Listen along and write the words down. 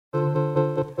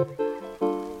What's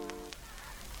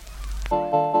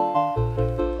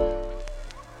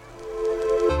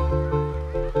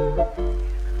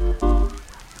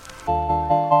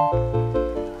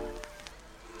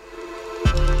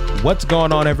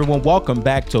going on, everyone? Welcome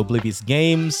back to Oblivious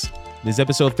Games. This is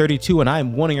episode 32, and I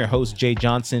am one of your hosts, Jay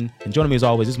Johnson. And joining me, as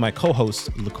always, is my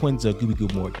co-host, LaQuinza Gooby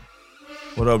Goob Morgan.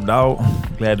 What up, dog?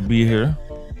 Glad to be here.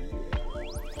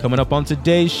 Coming up on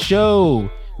today's show,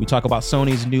 we talk about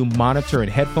Sony's new monitor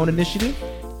and headphone initiative.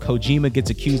 Kojima gets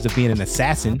accused of being an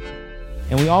assassin.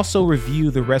 And we also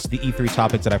review the rest of the E3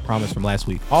 topics that I promised from last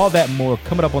week. All that and more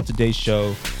coming up on today's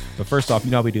show. But first off, you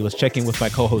know how we do. Let's check in with my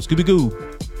co-host, Gooby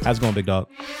Goob. How's it going, big dog?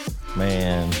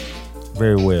 Man,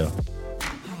 very well.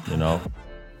 You know,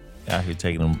 out here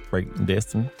taking a break in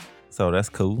Destiny. So that's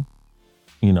cool.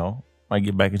 You know, might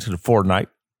get back into the Fortnite.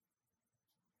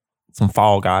 Some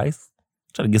Fall Guys.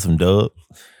 Try to get some dubs.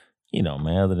 You know,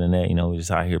 man, other than that, you know, we're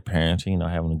just out here parenting, you know,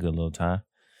 having a good little time.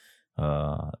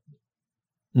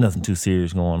 Nothing too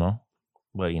serious going on.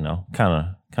 But, you know,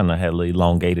 kind of had a little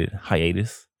elongated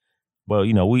hiatus. Well,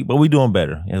 you know, we doing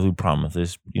better, as we promised.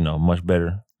 It's, you know, much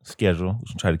better schedule. We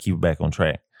should try to keep it back on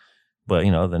track. But,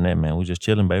 you know, other than that, man, we just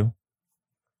chilling, baby.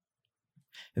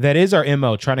 That is our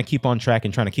MO, trying to keep on track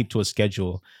and trying to keep to a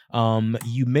schedule.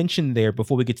 You mentioned there,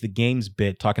 before we get to the games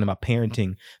bit, talking about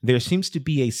parenting, there seems to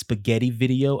be a spaghetti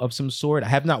video of some sort. I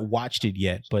have not watched it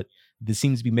yet, but this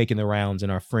seems to be making the rounds in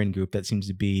our friend group. That seems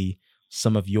to be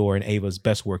some of your and Ava's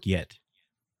best work yet.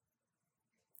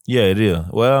 Yeah, it is.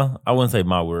 Well, I wouldn't say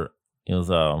my work. It was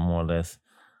more or less,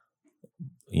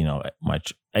 you know, my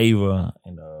Ava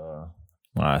and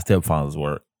my stepfather's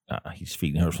work. He's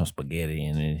feeding her some spaghetti,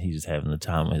 and then he's just having the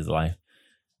time of his life.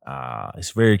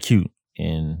 It's very cute,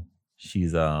 and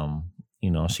she's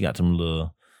you know, she got some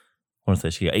little. I want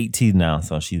to say she got 8 teeth now,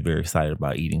 so she's very excited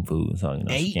about eating food. So, you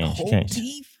know, she can't.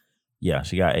 Teeth? Yeah,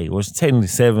 she got 8. Well, it's technically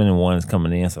 7 and 1 is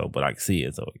coming in, so but I can see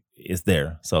it, so it's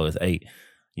there. So it's 8.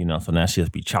 You know, so now she'll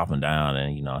just be chopping down,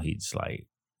 and you know, he's like,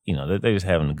 you know, they're just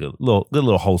having a good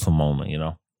little wholesome moment, you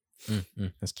know.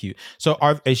 That's cute. So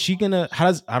is she gonna,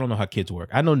 I don't know how kids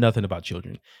work. I know nothing about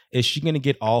children. Is she gonna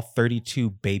get all 32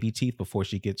 baby teeth before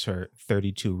she gets her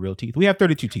 32 real teeth? We have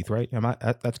 32 teeth, right?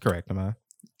 That's correct. Am I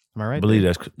right? I believe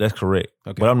that's correct.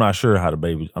 Okay. But I'm not sure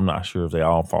I'm not sure if they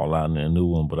all fall out in a new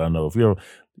one, but I know if y'all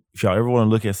ever want to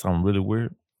look at something really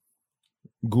weird,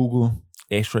 Google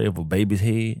X-ray of a baby's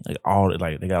head.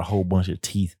 Like they got a whole bunch of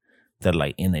teeth that are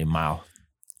like in their mouth.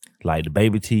 Like the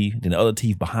baby teeth, then the other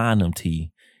teeth behind them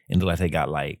teeth, and look like they got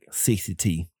like 60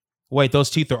 teeth. Wait, those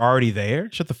teeth are already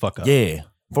there? Shut the fuck up. Yeah,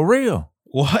 for real.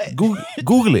 What?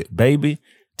 Google it, baby.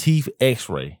 Teeth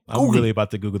X-ray. I'm really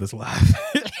about to Google this live.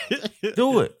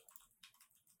 Do it.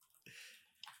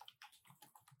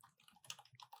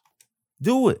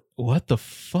 Do it. What the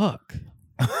fuck?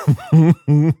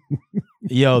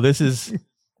 Yo, this is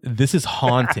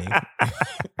haunting.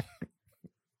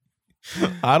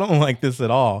 I don't like this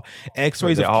at all.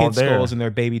 X-rays of kids' skulls and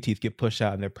their baby teeth get pushed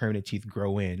out and their permanent teeth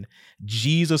grow in.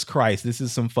 Jesus Christ, this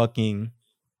is some fucking...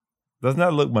 Doesn't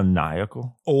that look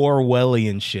maniacal?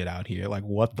 Orwellian shit out here. Like,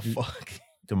 what the fuck?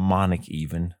 Demonic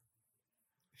even.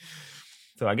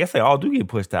 So I guess they all do get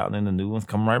pushed out and then the new ones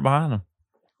come right behind them.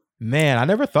 Man, I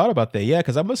never thought about that. Yeah,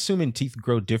 because I'm assuming teeth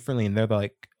grow differently and they're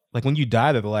like when you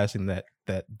die, they're the last thing that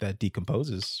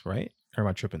decomposes, right? Or am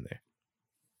I tripping there?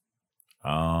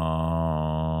 We'll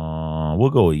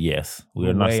go with yes.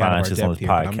 We're not scientists on this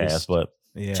podcast, but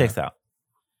checks out.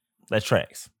 That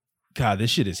tracks. God, this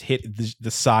shit is hit.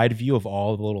 The side view of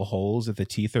all the little holes that the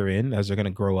teeth are in as they're going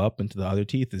to grow up into the other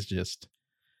teeth is just,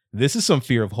 this is some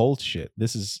fear of holes shit.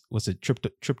 This is, what's it,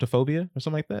 tryptophobia or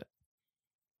something like that?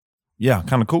 Yeah,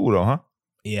 kind of cool though, huh?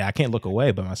 Yeah, I can't look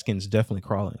away, but my skin's definitely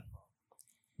crawling.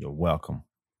 You're welcome.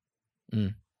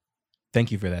 Thank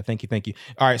you for that. Thank you.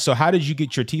 All right. So how did you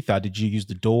get your teeth out? Did you use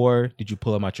the door? Did you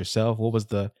pull them out yourself?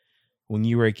 When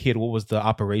you were a kid, what was the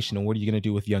operation and what are you going to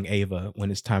do with young Ava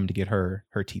when it's time to get her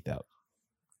teeth out?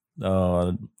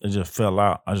 It just fell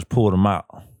out. I just pulled them out.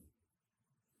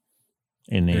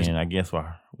 And then I guess with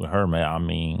her, man, I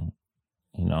mean,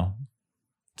 you know,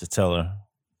 just tell her,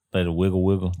 let it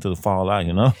wiggle till it fall out,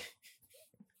 you know?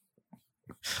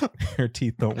 Her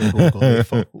teeth don't wiggle, they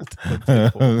fold.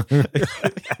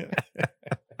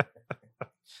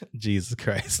 Jesus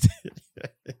Christ.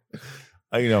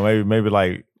 You know, maybe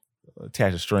like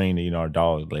attach a string to, you know, our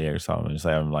dog's leg or something and just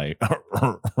have him like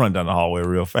run down the hallway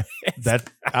real fast.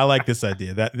 I like this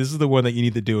idea. This is the one that you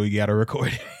need to do. You got to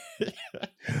record it.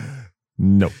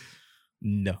 No.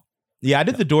 Yeah, I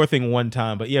did the door thing one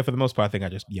time, but yeah, for the most part, I think I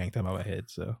just yanked them out of my head.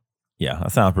 So yeah,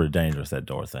 that sounds pretty dangerous, that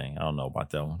door thing. I don't know about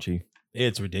that one, Chief.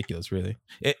 It's ridiculous, really.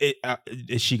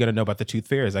 Is she gonna know about the tooth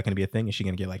fairy? Is that gonna be a thing? Is she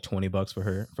gonna get like $20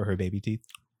 for her baby teeth?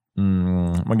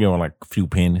 I'm gonna give her like a few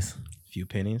pennies. Few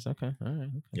pennies. Okay, all right.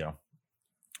 Okay. Yeah,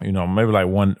 maybe like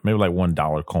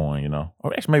 $1 coin.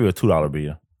 Or actually maybe a $2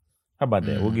 bill. How about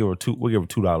that? We'll give her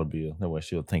 $2 bill. That way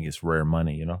she'll think it's rare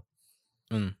money.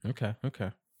 Okay.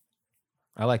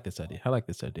 I like this idea.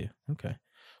 Okay.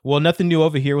 Well, nothing new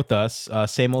over here with us.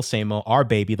 Same old. Our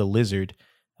baby, the lizard,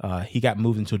 he got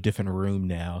moved into a different room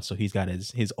now. So he's got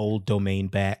his old domain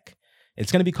back.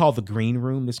 It's going to be called the green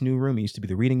room, this new room. It used to be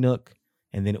the reading nook.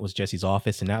 And then it was Jesse's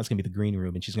office. And now it's going to be the green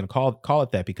room. And she's going to call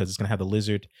it that because it's going to have the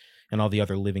lizard and all the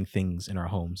other living things in our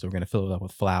home. So we're going to fill it up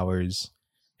with flowers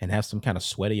and have some kind of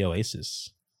sweaty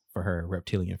oasis for her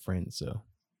reptilian friends. So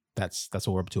that's what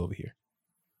we're up to over here.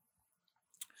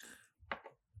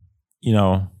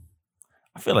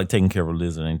 I feel like taking care of a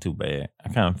lizard ain't too bad. I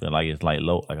kind of feel like it's like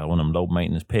one of them low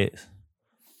maintenance pets.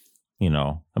 I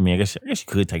guess you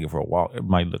could take it for a walk. It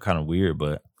might look kind of weird,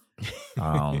 but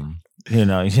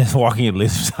you just walking your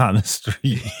lizard down the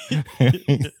street.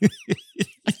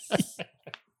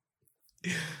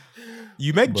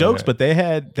 You make jokes, but they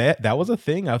had that was a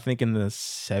thing, I think, in the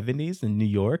 70s in New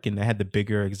York, and they had the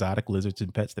bigger exotic lizards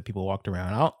and pets that people walked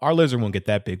around. Our lizard won't get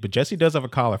that big, but Jesse does have a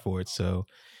collar for it, so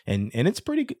and it's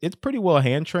pretty well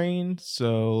hand trained.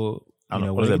 So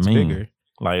what does that mean? Bigger,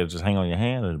 like it'll just hang on your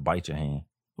hand or bite your hand?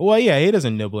 Well, yeah, he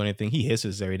doesn't nibble or anything. He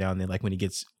hisses every now and then, like when he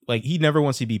gets he never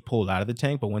wants to be pulled out of the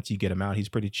tank, but once you get him out, he's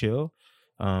pretty chill.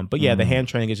 But yeah, the hand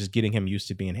training is just getting him used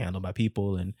to being handled by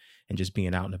people and just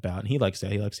being out and about. And he likes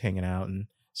that. He likes hanging out and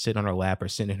sitting on her lap or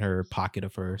sitting in her pocket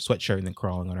of her sweatshirt and then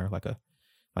crawling on her like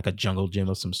a jungle gym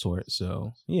of some sort.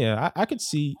 So yeah, I could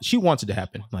see she wants it to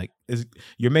happen. Like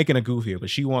you're making a goof here,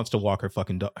 but she wants to walk her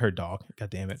fucking her dog.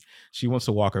 God damn it, she wants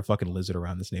to walk her fucking lizard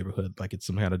around this neighborhood like it's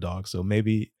some kind of dog. So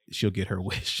maybe she'll get her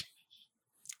wish.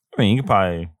 I mean,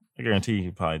 I guarantee you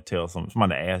could probably tell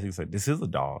somebody to ask. He's like, "This is a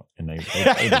dog," and they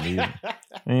believe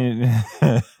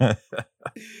it.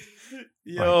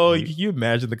 Yo, can you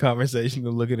imagine the conversation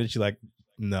of looking at you like,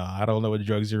 "No, I don't know what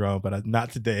drugs you're on, but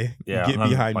not today. Yeah, get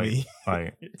behind me."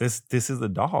 Like this is a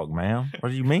dog, man. What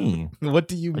do you mean? What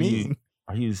do you mean?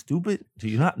 Are you stupid? Do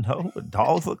you not know what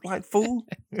dogs look like, fool?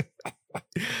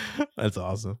 That's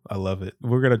awesome. I love it.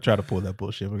 We're gonna try to pull that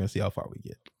bullshit. We're gonna see how far we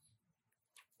get.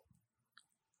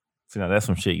 See, now that's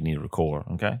some shit you need to record,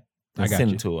 okay?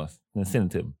 Send it to us. Then send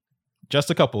it to them. Just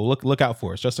a couple. Look out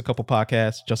for us. Just a couple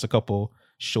podcasts. Just a couple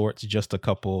shorts. Just a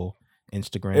couple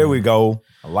Instagram. There we go.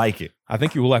 I like it. I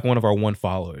think you were like one of our 1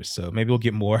 followers, so maybe we'll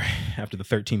get more after the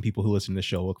 13 people who listen to the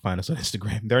show will find us on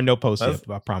Instagram. There are no posts yet,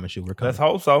 but I promise you we're coming. Let's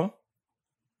hope so.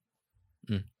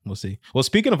 We'll see. Well,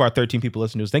 speaking of our 13 people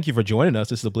listeners, thank you for joining us.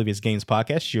 This is Oblivious Games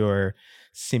Podcast, your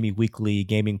semi-weekly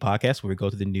gaming podcast where we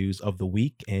go to the news of the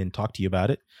week and talk to you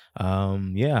about it.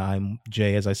 I'm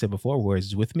Jay, as I said before, Warriors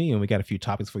is with me, and we got a few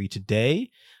topics for you today.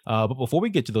 But before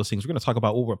we get to those things, we're going to talk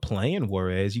about what we're playing,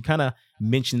 Warriors. You kind of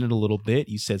mentioned it a little bit.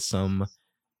 You said some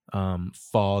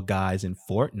Fall Guys in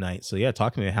Fortnite. So yeah,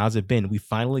 talk to me. How's it been? We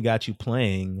finally got you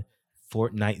playing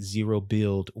Fortnite Zero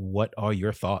Build. What are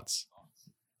your thoughts?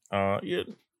 Yeah,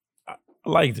 I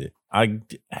liked it. I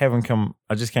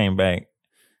just came back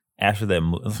after that.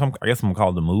 I guess I'm gonna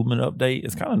call it the movement update.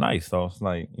 It's kind of nice. So it's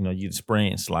like, you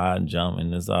sprint, slide, and jump,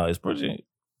 and it's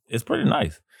pretty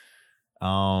nice.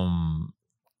 And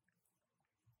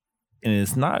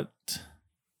it's not,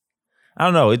 I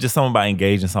don't know. It's just something about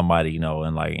engaging somebody, in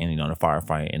the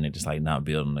firefight, and they're just like not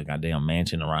building a goddamn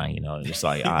mansion around, and just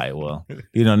like, all right, well,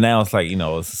 now it's like,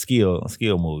 it's a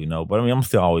skill move, But I mean, I'm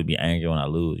still always be angry when I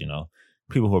lose,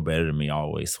 People who are better than me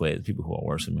always sweat. People who are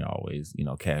worse than me always,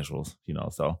 casuals,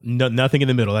 So nothing in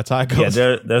the middle. That's how it goes.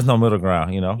 Yeah, there's no middle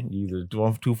ground, You either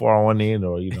going too far on one end,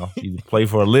 or you play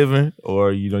for a living,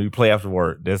 or you play after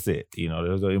work. That's it.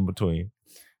 There's no in between.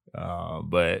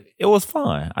 But it was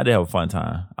fun. I did have a fun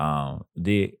time.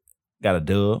 Got a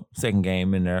dub, second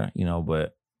game in there,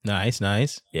 but nice.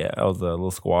 Yeah, that was a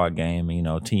little squad game.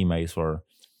 Teammates were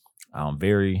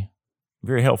very,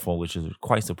 very helpful, which is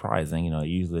quite surprising.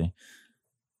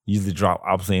 Usually drop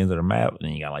opposite ends of the map, and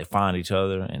then you gotta find each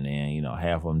other, and then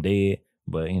half of them dead.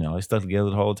 But they stuck together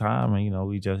the whole time, and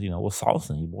we just was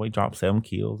saucing. Your boy dropped 7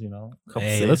 kills. Couple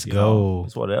hey, six, let's go.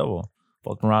 It's whatever.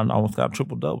 Fucking around, almost got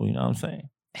triple double. You know what I'm saying?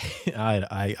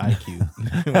 IQ.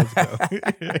 Let's go.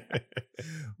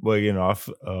 But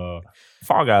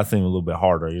Fall Guys seemed a little bit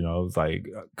harder. It was like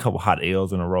a couple hot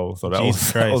L's in a row, so that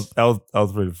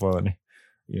was pretty funny.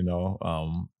 I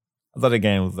thought the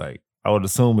game was like, I would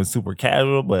assume it's super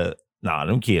casual, but nah,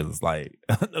 them kids is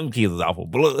out for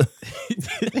blood.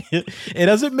 It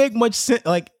doesn't make much sense.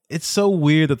 Like, it's so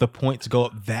weird that the points go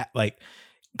up that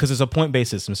because it's a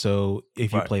point-based system. So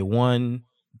if you play one,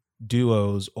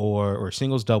 duos or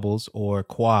singles, doubles, or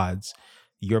quads,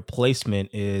 your placement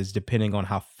is depending on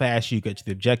how fast you get to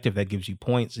the objective. That gives you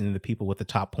points, and the people with the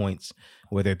top points,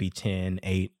 whether it be 10,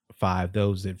 8, 5,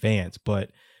 those advance. But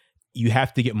you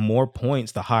have to get more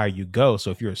points the higher you go.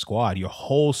 So if you're a squad, your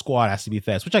whole squad has to be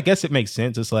fast, which I guess it makes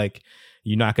sense. It's like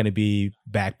you're not going to be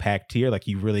backpack tier. Like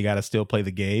you really got to still play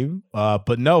the game.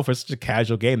 But no, for such a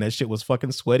casual game, that shit was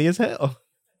fucking sweaty as hell.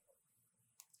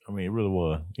 I mean, it really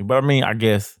was. But I mean, I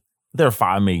guess there are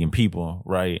 5 million people,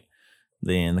 right?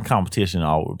 Then the competition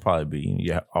would probably be,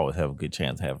 you always have a good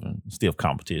chance of having stiff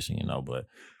competition, you know. But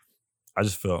I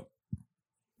just felt,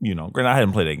 you know, granted, I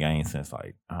hadn't played that game since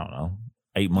like, I don't know,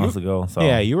 8 months ago. So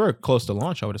yeah, you were close to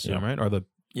launch, I would assume, right? Or when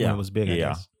it was big, I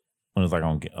guess. When it was like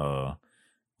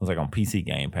on PC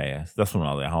Game Pass. That's when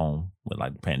I was at home with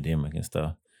like the pandemic and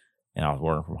stuff. And I was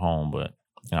working from home,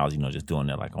 and I was, you know, just doing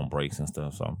that like on breaks and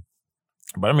stuff. So,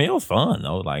 but I mean, it was fun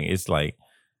though. Like it's like,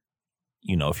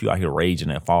 you know, if you out here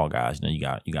raging at Fall Guys, you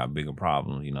know, you got bigger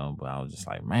problems, you know. But I was just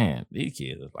like, man, these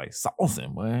kids are like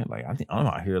saucing, boy. Like I'm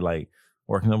out here like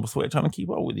working up a sweat trying to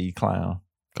keep up with these clowns.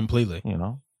 Completely, you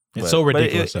know. It's so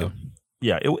ridiculous.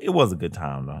 It was a good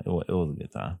time though. It was a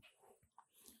good time.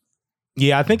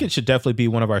 Yeah, I think it should definitely be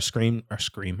one of our stream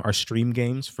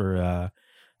games for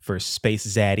Space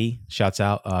Zaddy. Shouts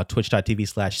out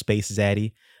twitch.tv/Space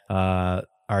Zaddy.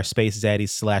 Our Space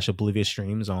Zaddy / Oblivious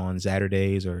streams on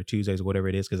Saturdays or Tuesdays or whatever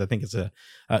it is, because I think it's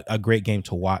a great game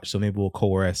to watch. So maybe we'll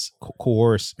coerce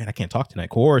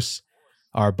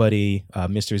our buddy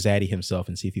Mr. Zaddy himself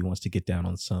and see if he wants to get down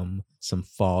on some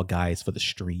Fall Guys for the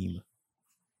stream.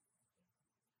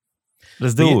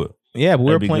 Let's do it. Yeah, but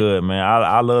we're playing. Good, man.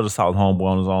 I love the South Homeboy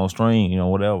on his own stream. You know,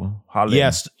 whatever.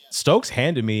 Yes, Stokes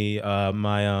handed me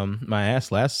my ass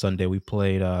last Sunday. We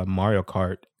played Mario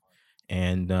Kart,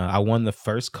 and I won the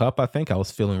first cup. I think I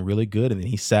was feeling really good, and then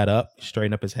he sat up,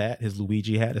 straightened up his hat, his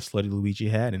Luigi hat, his slutty Luigi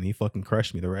hat, and he fucking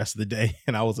crushed me the rest of the day,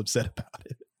 and I was upset about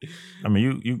it. I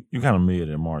mean, you kind of mid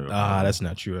at Mario Kart. That's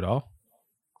not true at all.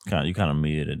 You kind of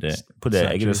mid at that. Put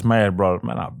that, get a Smash Bros.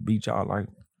 Man, I'll beat y'all like.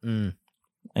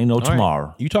 Ain't no tomorrow.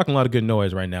 Right. You talking a lot of good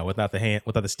noise right now without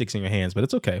the sticks in your hands, but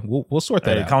it's okay. We'll sort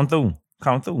that out. Come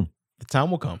through. The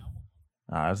time will come.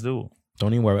 All right, let's do it.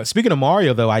 Don't even worry about it. Speaking of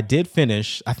Mario, though, I did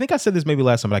finish. I think I said this maybe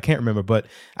last time, but I can't remember. But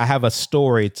I have a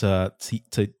story to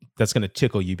that's going to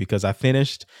tickle you because I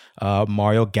finished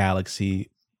Mario Galaxy.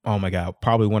 Oh my God,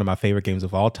 probably one of my favorite games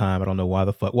of all time. I don't know why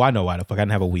the fuck. Well, I know why the fuck. I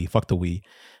didn't have a Wii. Fuck the Wii.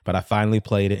 But I finally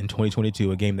played it in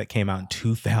 2022, a game that came out in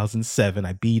 2007.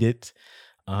 I beat it.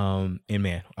 And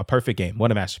man, a perfect game. What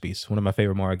a masterpiece. One of my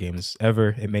favorite Mario games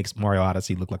ever. It makes Mario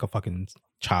Odyssey look like a fucking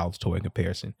child's toy in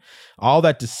comparison. All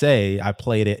that to say, I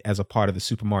played it as a part of the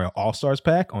Super Mario All-Stars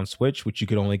pack on Switch, which you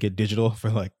could only get digital for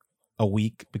like a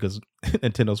week because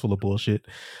Nintendo's full of bullshit.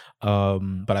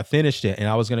 But I finished it and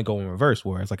I was going to go in reverse,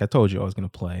 whereas like I told you, I was going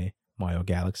to play Mario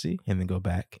Galaxy and then go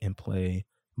back and play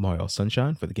Mario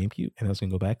Sunshine for the GameCube. And I was going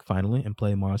to go back finally and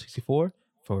play Mario 64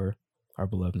 for our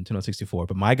beloved Nintendo 64.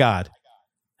 But my God,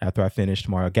 after I finished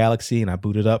Mario Galaxy and I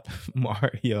booted up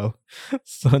Mario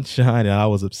Sunshine, and I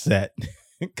was upset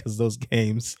because those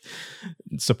games,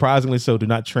 surprisingly so, do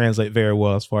not translate very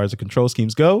well as far as the control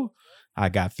schemes go. I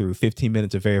got through 15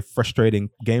 minutes of very frustrating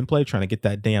gameplay trying to get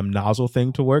that damn nozzle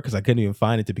thing to work because I couldn't even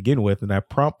find it to begin with, and I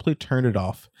promptly turned it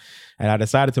off. And I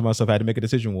decided to myself I had to make a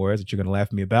decision, Warriors, that you're going to laugh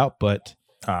at me about, but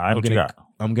I'm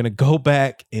going to go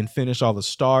back and finish all the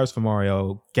stars for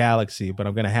Mario Galaxy, but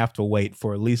I'm going to have to wait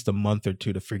for at least a month or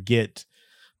two to forget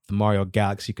the Mario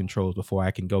Galaxy controls before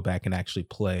I can go back and actually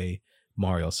play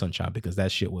Mario Sunshine, because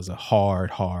that shit was a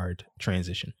hard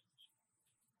transition.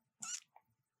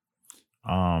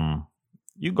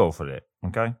 You go for that,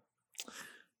 okay?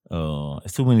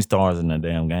 It's too many stars in that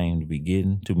damn game to be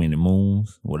getting. Too many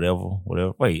moons, whatever.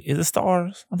 Wait, is it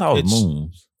stars? I thought it was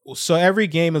moons. So every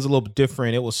game is a little bit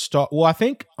different. It was I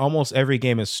think almost every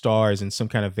game is stars and some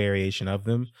kind of variation of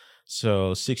them.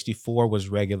 So 64 was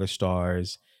regular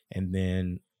stars, and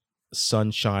then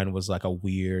Sunshine was like a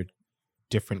weird,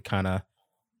 different kind of.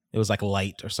 It was like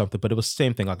light or something, but it was the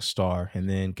same thing, like a star. And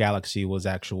then Galaxy was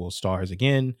actual stars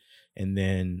again, and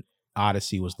then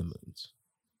Odyssey was the moons.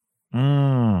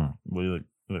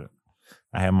 Look,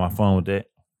 I had my fun with that.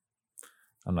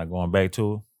 I'm not going back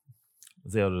to it.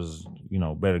 Zelda's,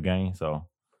 better game, so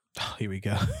here we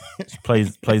go. play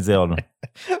Zelda.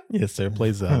 Yes, sir.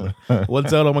 Play Zelda. What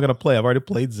Zelda am I gonna play? I've already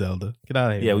played Zelda. Get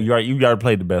out of here. Yeah, you already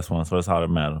played the best one, so that's all that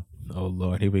matters. Oh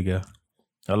Lord, here we go.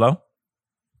 Hello.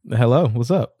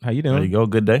 What's up? How you doing? There you go.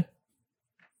 Good day.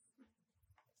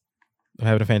 I'm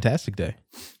having a fantastic day.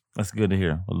 That's good to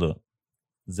hear. Well, look,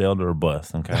 Zelda or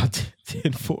bust, okay?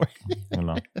 10-4. You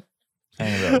know,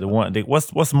 hang it up. The one,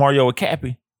 what's Mario with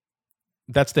Cappy?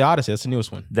 That's the Odyssey. That's the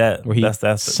newest one. That's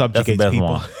the subjugates best people.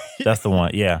 one. That's the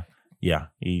one. Yeah.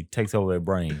 He takes over their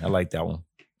brain. I like that one.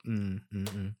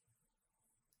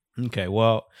 Okay,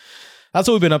 well, that's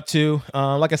what we've been up to.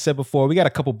 Like I said before, we got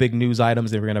a couple big news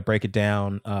items that we're going to break it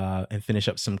down and finish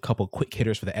up some couple quick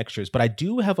hitters for the extras. But I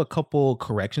do have a couple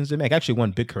corrections to make. Actually,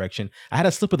 one big correction. I had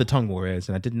a slip of the tongue, Juarez,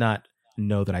 and I did not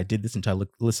know that I did this until I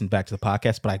listened back to the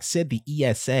podcast. But I said the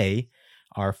ESA,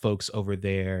 our folks over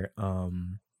there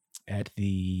at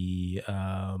the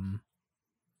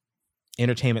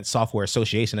Entertainment Software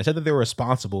Association, I said that they were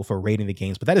responsible for rating the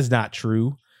games, but that is not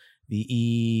true.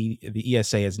 The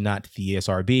ESA is not the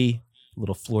ESRB. A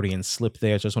little Floridian slip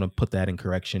there. So I just want to put that in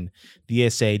correction. The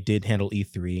ESA did handle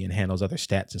E3 and handles other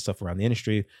stats and stuff around the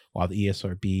industry, while the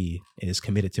ESRB is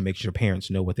committed to make sure parents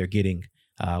know what they're getting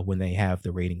when they have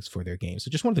the ratings for their games.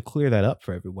 So just wanted to clear that up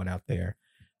for everyone out there,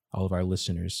 all of our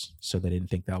listeners, so they didn't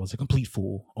think that was a complete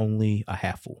fool, only a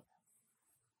half fool.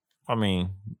 I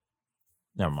mean,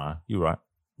 never mind. You're right.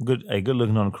 Good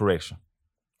looking on the correction.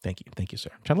 Thank you, sir.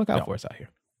 I'm trying to look out for us out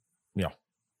here. Yeah.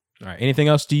 All right. Anything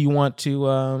else do you want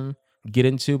to get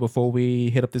into before we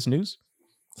hit up this news?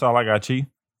 That's all I got, Chief.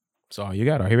 That's all you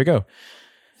got. All right, here we go.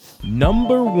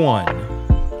 Number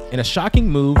 1. In a shocking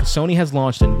move, Sony has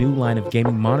launched a new line of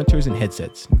gaming monitors and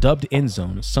headsets. Dubbed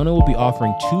Endzone, Sony will be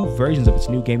offering 2 versions of its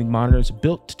new gaming monitors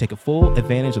built to take a full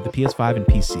advantage of the PS5 and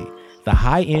PC. The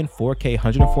high-end 4K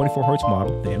 144Hz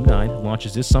model, the M9,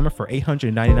 launches this summer for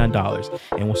 $899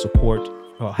 and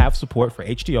will have support for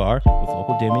HDR with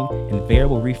local dimming and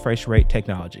variable refresh rate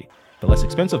technology. The less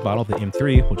expensive model, the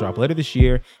M3, will drop later this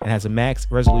year and has a max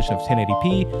resolution of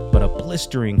 1080p, but a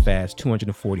blistering fast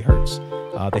 240 hertz.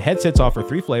 The headsets offer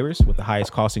 3 flavors, with the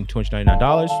highest costing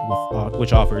 $299,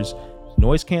 which offers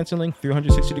noise canceling,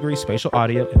 360-degree spatial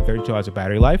audio, and 32 hours of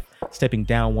battery life. Stepping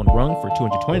down one rung for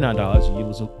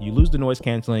 $229, you lose the noise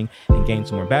canceling and gain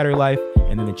some more battery life.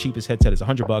 And then the cheapest headset is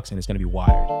 $100, and it's going to be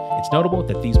wired. It's notable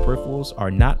that these peripherals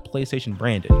are not PlayStation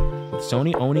branded. With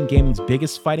Sony owning gaming's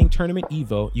biggest fighting tournament,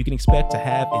 EVO, you can expect to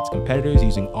have its competitors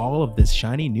using all of this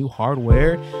shiny new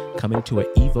hardware coming to an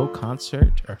EVO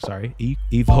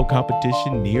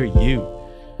competition near you.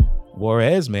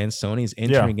 Juarez, man, Sony's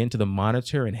entering into the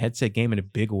monitor and headset game in a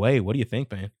big way. What do you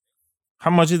think, man?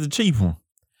 How much is the cheap one?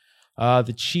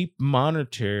 The cheap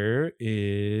monitor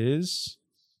is...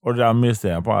 Or did I miss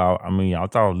that? I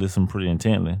thought I was listening pretty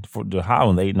intently. For the high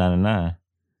one, $899.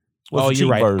 You're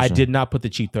right. Version? I did not put the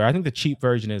cheap there. I think the cheap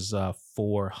version is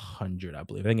 $400, I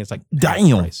believe. I think it's like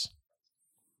damn price.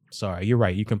 Sorry, you're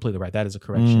right. You're completely right. That is a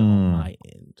correction on my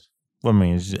end. Well, I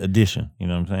mean, it's addition. You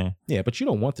know what I'm saying? Yeah, but you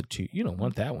don't want you don't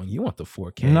want that one. You want the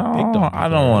 4K. No, I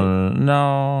don't want to.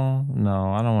 No,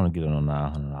 I don't want to get it on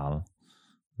 $900.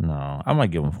 No, I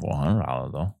might give them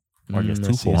 $400 though. Or just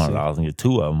 $400 and get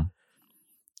 2 of them.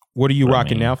 What are you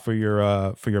rocking now for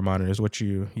your monitors? What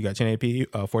you got 1080p,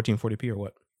 1440p, or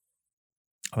what?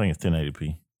 I think it's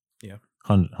 1080p. Yeah,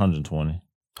 120.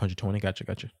 120.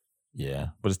 Gotcha. Yeah,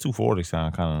 but it's 240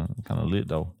 sound kind of lit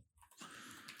though.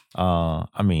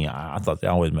 I thought they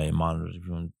always made monitors. If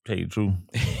you want to tell you the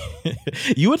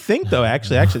truth, you would think though.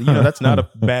 Actually, that's not a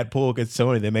bad pull against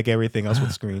Sony. They make everything else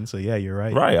with screens. So yeah, you're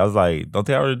right. Right. I was like, don't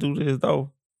they already do this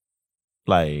though?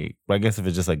 Like, I guess if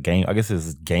it's just a game, I guess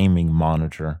it's a gaming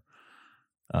monitor.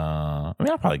 I'll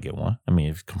probably get one. I mean,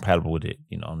 if it's compatible with it,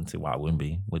 I don't see why it wouldn't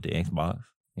be with the Xbox.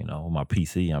 With my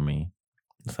PC.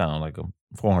 It sounds like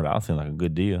 $400 seems like a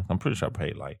good deal. I'm pretty sure I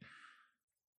paid like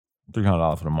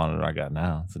 $300 for the monitor I got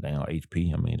now. It's a damn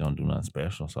HP. It don't do nothing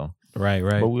special. So right.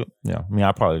 But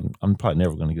I'm probably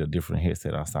never gonna get a different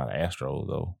headset outside of Astro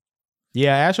though.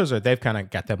 Yeah, Astros they've kind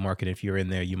of got that market. If you're in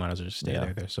there, you might as well just stay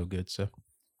there. They're so good. So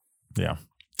yeah.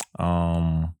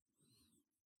 Good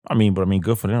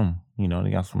for them.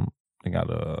 They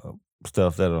got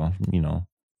stuff that'll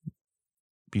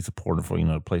be supported for the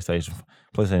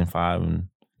PlayStation 5 and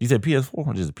you said PS4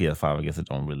 or just PS5. I guess it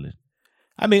don't really.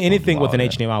 Anything with an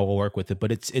HDMI will work with it,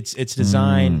 but it's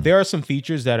designed. There are some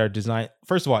features that are designed.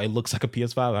 First of all, it looks like a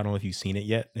PS5. I don't know if you've seen it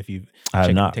yet. If you've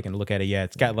taken a look at it yet,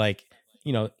 it's got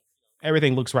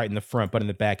everything looks right in the front, but in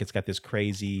the back, it's got this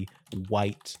crazy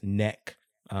white neck.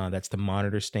 That's the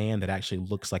monitor stand that actually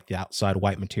looks like the outside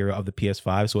white material of the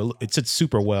PS5. So it sits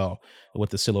super well with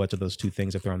the silhouettes of those two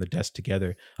things if they're on the desk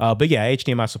together. But yeah,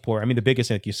 HDMI support. The biggest,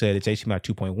 like you said, it's HDMI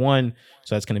 2.1.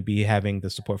 So that's going to be having the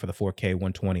support for the 4K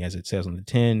 120 as it says on the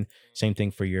 10. Same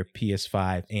thing for your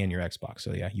PS5 and your Xbox.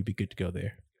 So yeah, you'd be good to go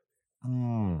there.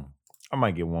 I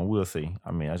might get one. We'll see.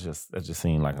 That just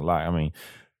seemed like a lot.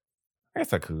 I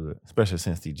guess I could, especially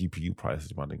since the GPU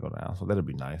prices about to go down. So that'd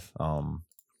be nice. I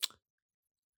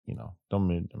kind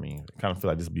of feel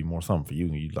like this would be more something for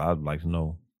you. I'd like to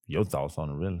know your thoughts on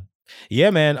it, really. Yeah,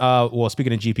 man. Well,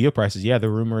 speaking of GPU prices, yeah, the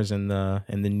rumors and the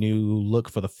new look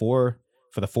for the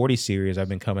 40 series have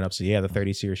been coming up. So yeah, the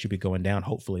 30 series should be going down.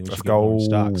 Hopefully, we Let's should get more in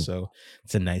stock. go. So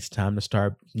it's a nice time to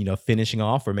start, finishing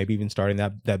off, or maybe even starting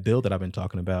that build that I've been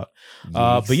talking about.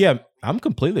 Yes. But yeah, I'm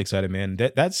completely excited, man.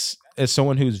 That's as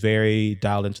someone who's very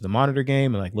dialed into the monitor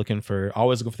game and like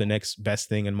always looking for the next best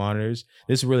thing in monitors.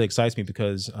 This really excites me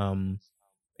because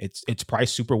it's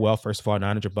priced super well. First of all,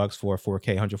 $900 for a 4K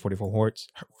 144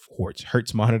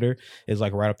 hertz monitor is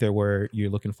like right up there where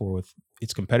you're looking for with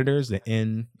its competitors. I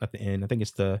think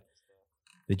it's the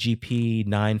GP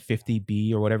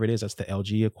 950B or whatever it is. That's the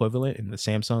LG equivalent, and the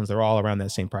Samsungs. They're all around that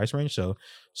same price range. So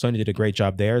Sony did a great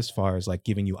job there as far as like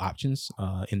giving you options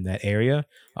in that area.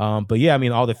 But yeah, I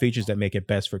mean, all the features that make it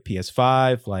best for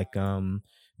PS5, like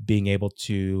being able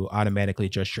to automatically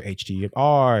adjust your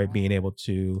HDR, being able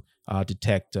to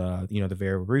detect the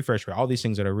variable refresh rate, all these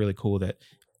things that are really cool that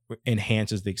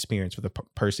enhances the experience for the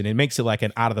person. It makes it like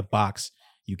an out of the box.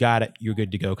 You got it, you're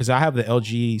good to go. Because I have the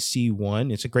LG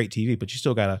C1. It's a great TV, but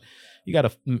you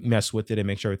gotta mess with it and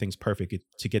make sure everything's perfect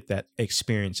to get that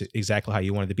experience exactly how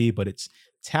you want it to be. But it's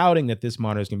touting that this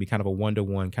monitor is gonna be kind of a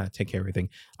one-to-one, kind of take care of everything.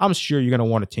 I'm sure you're gonna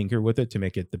want to tinker with it to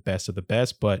make it the best of the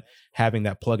best, but having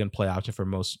that plug and play option for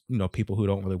most people who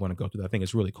don't really want to go through that thing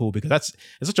is really cool, because it's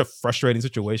such a frustrating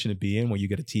situation to be in when you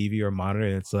get a TV or a monitor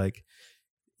and it's like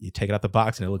you take it out the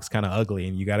box and it looks kind of ugly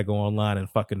and you got to go online and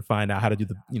fucking find out how to do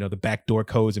the the backdoor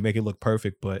codes and make it look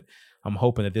perfect. But I'm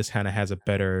hoping that this kind of has a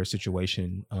better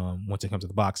situation once it comes to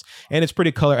the box, and it's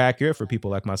pretty color accurate for people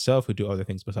like myself who do other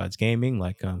things besides gaming,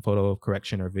 like photo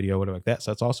correction or video, whatever like that. So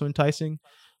that's also enticing.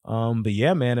 But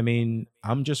yeah, man, I mean,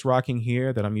 I'm just rocking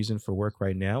here that I'm using for work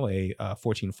right now a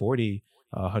 1440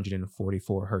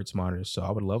 144 hertz monitor. So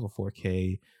I would love a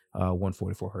 4K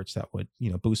 144 hertz that would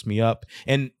boost me up.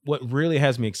 And what really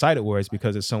has me excited is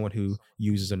because as someone who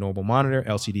uses a normal monitor,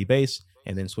 LCD base,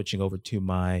 and then switching over to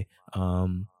my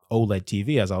OLED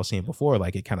TV, as I was saying before,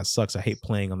 like it kind of sucks. I hate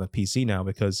playing on the PC now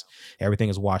because everything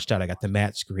is washed out. I got the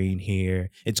matte screen here.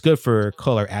 It's good for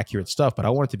color accurate stuff, but I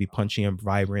want it to be punchy and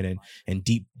vibrant and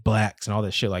deep blacks and all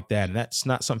that shit like that. And that's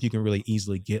not something you can really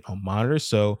easily get on monitors.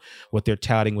 So what they're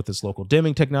touting with this local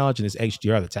dimming technology and this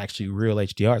HDR, that's actually real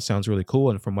HDR, it sounds really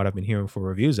cool. And from what I've been hearing for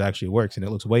reviews, it actually works. And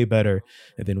it looks way better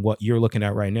than what you're looking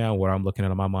at right now, what I'm looking at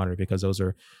on my monitor, because those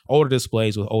are older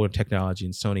displays with older technology.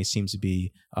 And Sony seems to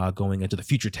be going into the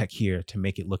future tech here to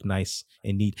make it look nice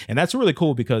and neat. And that's really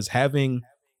cool because having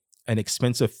an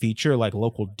expensive feature like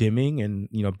local dimming and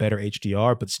better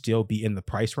HDR, but still be in the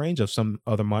price range of some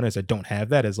other monitors that don't have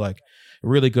that is like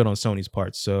really good on Sony's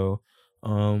part. So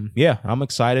yeah, I'm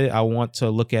excited. I want to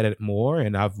look at it more,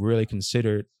 and I've really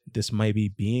considered this maybe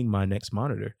being my next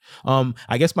monitor.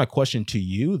 I guess my question to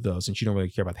you though, since you don't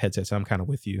really care about the headsets, I'm kind of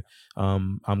with you.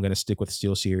 I'm gonna stick with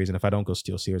Steel Series, and if I don't go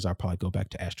Steel Series, I'll probably go back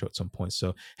to Astro at some point.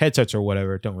 So headsets or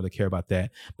whatever, don't really care about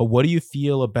that. But what do you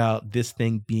feel about this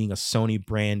thing being a Sony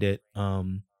branded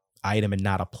item and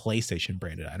not a PlayStation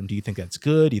branded item? Do you think that's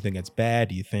good? Do you think that's bad?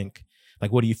 Do you think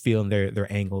what do you feel their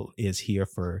angle is here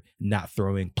for not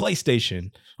throwing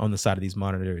PlayStation on the side of these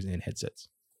monitors and headsets?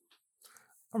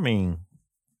 I mean,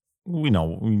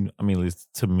 at least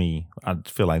to me, I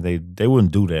feel like they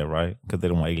wouldn't do that, right? Because they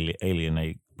don't want to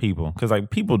alienate people. Because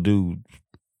like people do,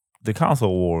 the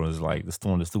console war is like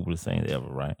one of the stupidest things ever,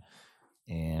 right?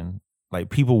 And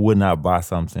like people would not buy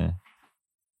something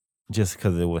just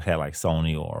because it would have like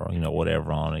Sony or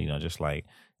whatever on it, just like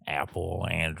Apple,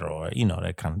 Android,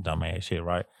 that kind of dumbass shit,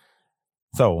 right?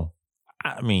 So,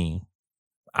 I mean,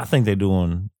 I think they're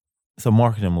doing it's a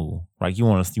marketing move. Like you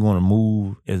want to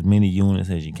move as many units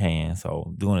as you can.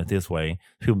 So doing it this way,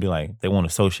 people be like they want to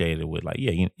associate it with like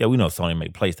we know Sony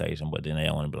make PlayStation, but then they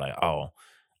want to be like, oh,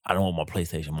 I don't want my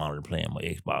PlayStation monitor playing my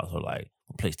Xbox, or like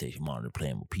my PlayStation monitor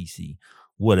playing my PC,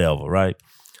 whatever, right?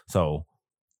 So,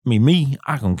 I mean,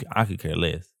 I could care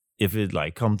less. If it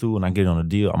like come through and I get on a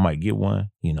deal, I might get one,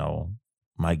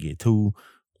 might get two.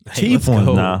 Cheap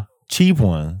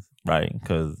ones, right?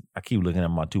 Because I keep looking at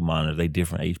my two monitors. They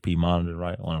different HP monitors,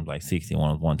 right? One was like 60,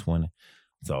 one was 120.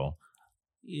 So,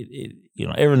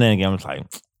 every now and again, I'm just like,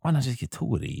 why not just get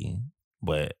two of these?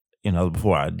 But,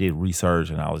 before I did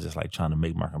research and I was just like trying to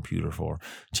make my computer for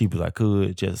cheap as I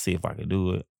could just to see if I could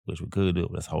do it, which we could do it.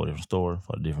 But that's a whole different story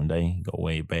for a different day. Go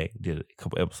way back. Did a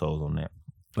couple episodes on that.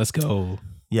 Let's go.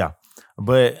 Yeah.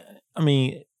 But, I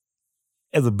mean,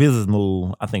 as a business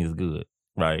move, I think it's good,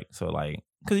 right? So, like,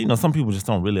 because, some people just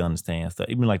don't really understand stuff.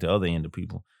 Even like the other end of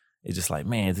people, it's just like,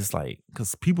 man, it's just like,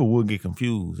 because people will get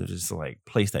confused. It's just like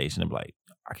PlayStation. They'll be like,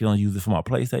 I can only use it for my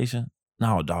PlayStation.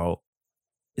 No, dog,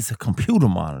 it's a computer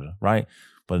monitor, right?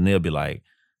 But then they'll be like,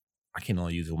 I can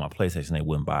only use it for my PlayStation. They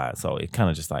wouldn't buy it. So it kind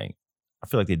of just like, I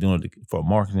feel like they're doing it for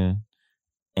marketing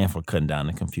and for cutting down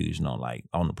the confusion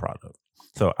on the product.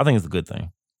 So I think it's a good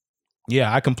thing.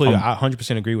 Yeah, I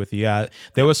 100% agree with you. Yeah,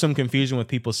 there was some confusion with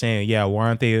people saying, yeah, why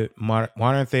aren't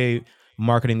they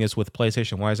marketing this with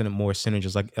PlayStation? Why isn't it more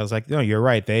synergies? Like, I was like, no, you're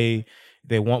right. They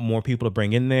want more people to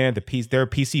bring in there. There are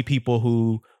PC people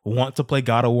who want to play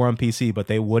God of War on PC, but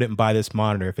they wouldn't buy this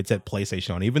monitor if it's at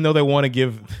PlayStation on, even though they want to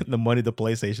give the money to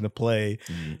PlayStation to play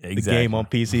the game on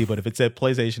PC. But if it's at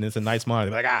PlayStation, it's a nice monitor.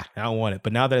 They're like, I don't want it.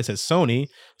 But now that it says Sony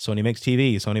makes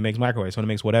TV, Sony makes microwave, Sony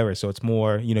makes whatever. So it's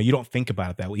more, you don't think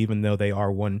about it that way, even though they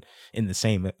are one in the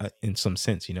same in some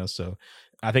sense, So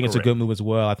I think it's a good move as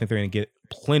well. I think they're going to get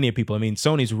plenty of people. I mean,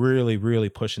 Sony's really, really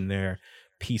pushing their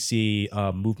PC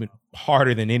movement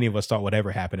harder than any of us thought would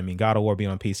ever happen. I mean, God of War being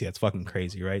on PC, that's fucking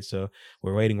crazy, right? So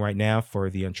we're waiting right now for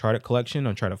the Uncharted collection,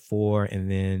 Uncharted 4, and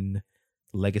then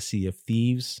Legacy of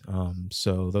Thieves.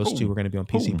 So those two are going to be on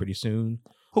PC pretty soon.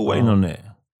 Who waiting on that?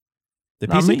 The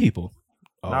not PC me. People.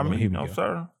 Not me. No,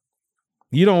 sir.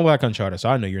 You don't like Uncharted, so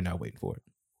I know you're not waiting for it.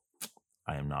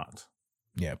 I am not.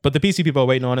 Yeah, but the PC people are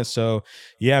waiting on it. So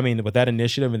yeah, I mean, with that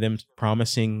initiative and them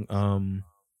promising,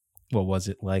 what was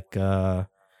it like?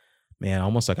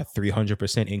 Almost like a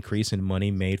 300% increase in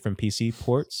money made from PC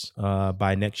ports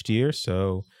by next year.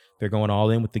 So they're going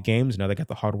all in with the games. Now they got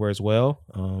the hardware as well.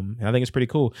 And I think it's pretty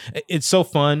cool. It's so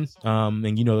fun.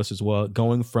 And you know this as well.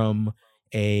 Going from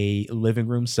a living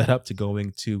room setup to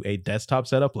going to a desktop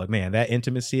setup, like, man, that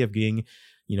intimacy of being,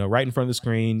 right in front of the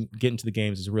screen, getting to the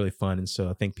games is really fun. And so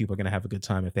I think people are going to have a good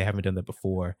time if they haven't done that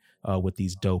before with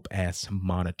these dope ass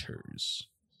monitors.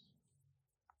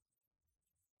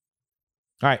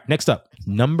 All right, next up,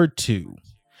 number 2.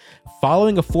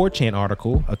 Following a 4chan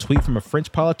article, a tweet from a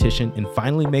French politician, and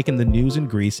finally making the news in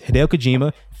Greece, Hideo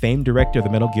Kojima, famed director of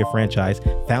the Metal Gear franchise,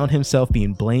 found himself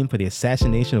being blamed for the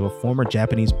assassination of a former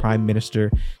Japanese Prime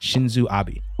Minister, Shinzo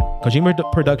Abe.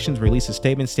 Kojima Productions released a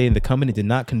statement stating the company did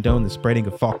not condone the spreading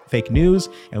of fake news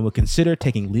and would consider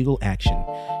taking legal action.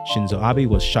 Shinzo Abe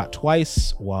was shot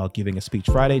twice while giving a speech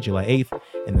Friday, July 8th,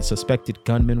 and the suspected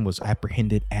gunman was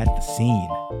apprehended at the scene.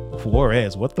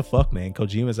 Juarez, what the fuck, man?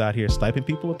 Kojima's out here sniping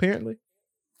people, apparently?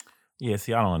 Yeah,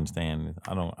 see, I don't understand.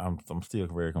 I'm still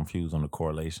very confused on the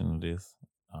correlation of this.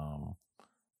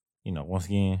 Once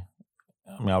again,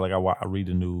 I mean, I read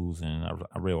the news and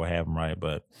I read what happened, right?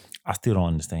 But I still don't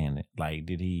understand it. Like,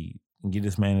 did he get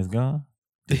this man his gun?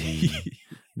 Did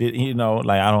he, I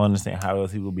don't understand how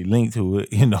else he would be linked to it.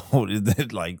 Is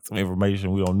that like some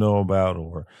information we don't know about,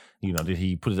 or did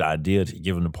he put his idea to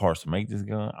give him the parts to make this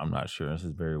gun? I'm not sure. This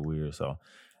is very weird. So,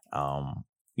 I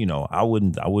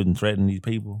wouldn't threaten these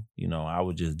people. I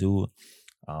would just do it.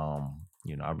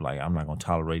 I'd be like, I'm not gonna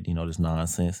tolerate, this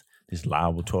nonsense, this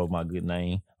libel toward my good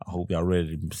name. I hope y'all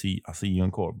ready to see. I see you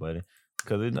in court, buddy,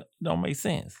 because it don't make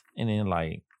sense. And then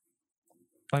like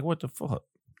what the fuck?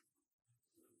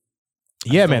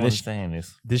 Yeah, man,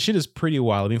 this shit is pretty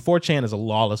wild. I mean, 4chan is a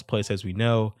lawless place, as we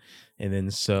know. And then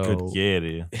it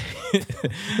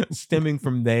is. Stemming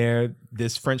from there,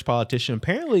 this French politician,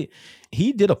 apparently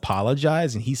he did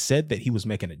apologize, and he said that he was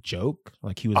making a joke.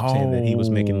 Like, he was saying that he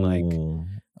was making like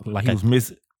he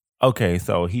was okay,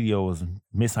 so Hideo was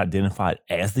misidentified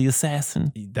as the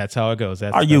assassin. That's how it goes.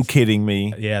 Are you kidding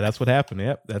me? Yeah, that's what happened.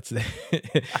 Yep, that's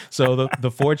so the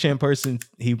 4chan person,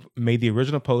 he made the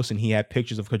original post, and he had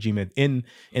pictures of Kojima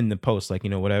in the post, like,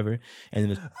 whatever.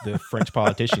 And the French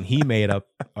politician, he made up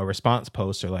a response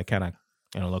post, or like kind of,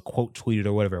 a quote tweeted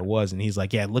or whatever it was, and he's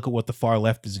like, yeah, look at what the far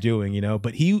left is doing,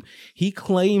 But he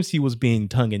claims he was being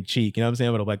tongue in cheek, you know what I'm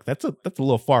saying? But I'm like, that's a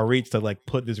little far reach to like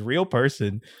put this real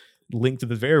person linked to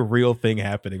this very real thing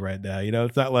happening right now.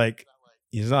 It's not like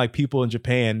people in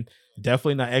Japan,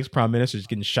 definitely not ex-prime ministers,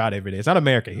 getting shot every day. It's not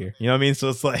America here. You know what I mean? So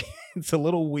it's like, it's a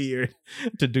little weird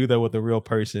to do that with a real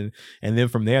person. And then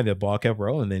from there, the ball kept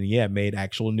rolling. And then, it made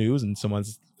actual news, and someone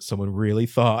really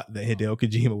thought that Hideo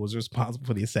Kojima was responsible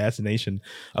for the assassination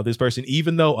of this person,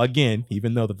 even though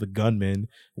that the gunman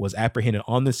was apprehended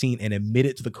on the scene and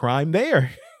admitted to the crime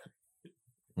there.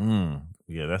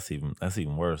 Yeah, that's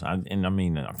even worse. I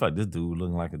feel like this dude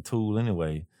looking like a tool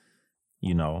anyway.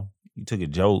 You took a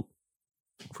joke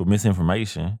for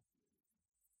misinformation,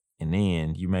 and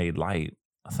then you made light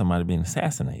of somebody being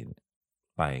assassinated.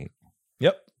 Like,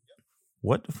 yep.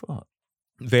 What the fuck?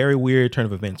 Very weird turn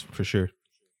of events for sure.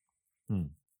 Wow.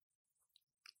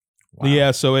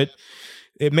 Yeah, so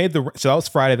it made so that was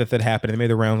Friday that happened. It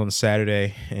made the rounds on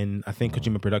Saturday, and I think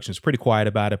Kojima Productions was pretty quiet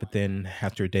about it. But then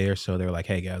after a day or so, they were like,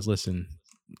 "Hey guys, listen,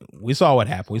 we saw what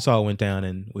happened. We saw what went down,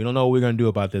 and we don't know what we're gonna do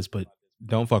about this, but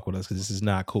don't fuck with us because this is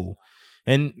not cool."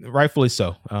 And rightfully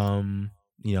so.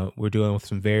 You know, we're dealing with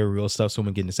some very real stuff.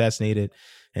 Someone getting assassinated,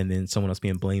 and then someone else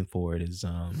being blamed for it is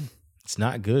it's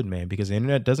not good, man. Because the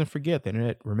internet doesn't forget. The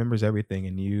internet remembers everything,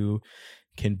 and you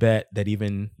can bet that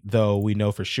even though we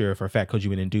know for sure, for a fact,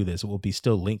 Kojima didn't do this, it will be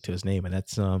still linked to his name, and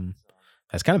that's kind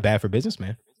of bad for business,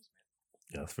 man.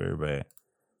 Yeah, that's very bad.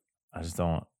 I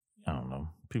don't know.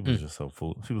 People are just so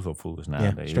foolish. People are so foolish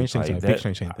nowadays. Yeah, strange things. Like Big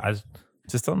strange things. I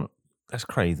just don't. That's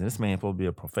crazy. This man supposed to be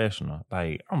a professional.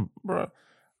 Like I'm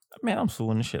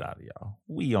suing the shit out of y'all.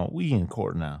 We in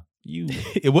court now. You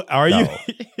are dog,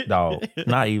 you? Dog,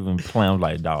 not even playing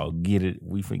like dog. Get it?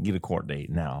 We get a court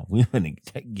date now. We finna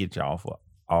get y'all for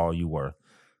all you worth.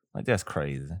 Like that's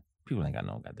crazy. People ain't got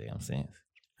no goddamn sense.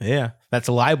 Yeah, that's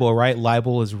a libel, right?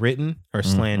 Libel is written or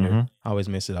slander. Mm-hmm. I always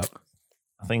mess it up.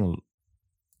 I think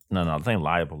I think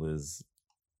libel is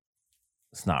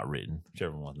it's not written.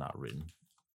 Whichever one's not written,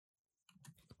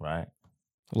 right?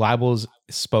 Libel is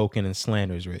spoken and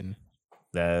slander is written.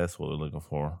 That's what we're looking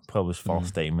for. Published false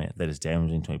statement that is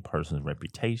damaging to a person's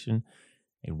reputation,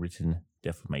 a written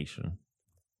defamation.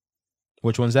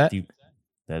 Which one's that?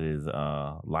 That is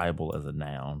libel as a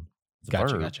noun.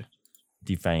 Gotcha.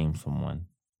 Defame someone.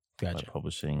 Gotcha. By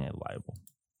publishing a libel.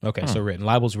 Okay, so written.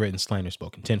 Libel's written, slander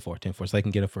spoken. 10-4. So they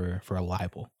can get it for a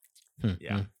libel.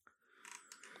 Yeah.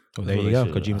 Well, there you go.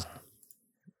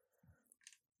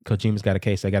 Kojima's got a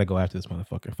case. They got to go after this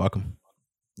motherfucker. Fuck him.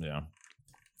 Yeah.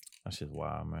 That shit's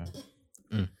wild, man.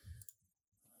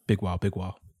 Big wow.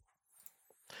 All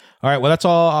right, well, that's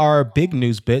all our big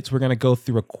news bits. We're going to go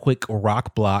through a quick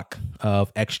rock block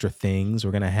of extra things. We're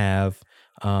going to have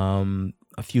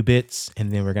a few bits,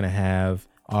 and then we're going to have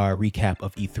our recap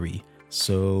of E3.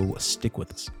 So stick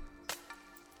with us.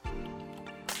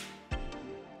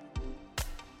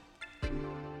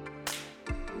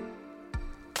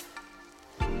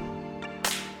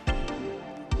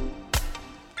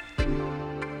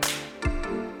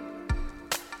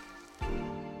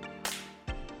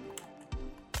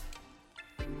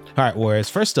 All right, Warriors.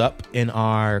 First up in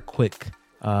our quick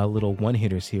little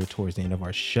one-hitters here towards the end of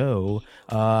our show,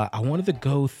 I wanted to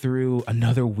go through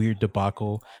another weird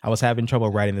debacle. I was having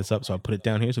trouble writing this up, so I put it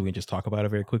down here so we can just talk about it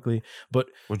very quickly. But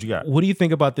what you got? What do you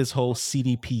think about this whole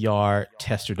CDPR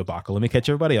tester debacle? Let me catch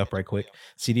everybody up right quick.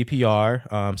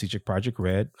 CDPR, CD Projekt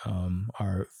Red,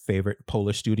 our favorite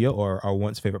Polish studio, or our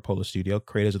once favorite Polish studio,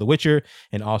 creators of The Witcher,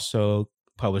 and also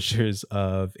publishers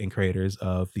of and creators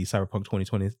of the Cyberpunk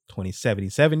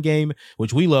 2077 game,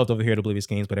 which we loved over here at Oblivious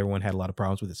Games, but everyone had a lot of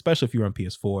problems with it, especially if you were on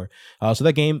PS4. So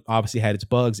that game obviously had its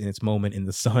bugs in its moment in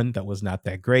the sun that was not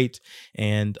that great.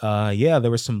 And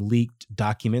there were some leaked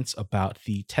documents about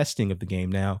the testing of the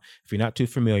game. Now, if you're not too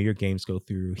familiar, games go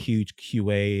through huge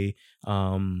QA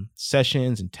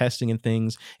sessions and testing and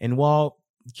things. And while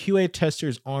QA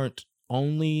testers aren't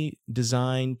only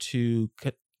designed to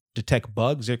detect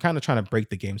bugs, they're kind of trying to break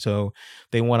the game. So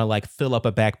they want to like fill up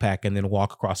a backpack and then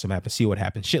walk across the map and see what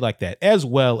happens, shit like that, as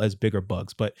well as bigger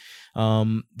bugs. But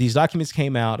these documents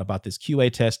came out about this QA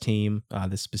test team,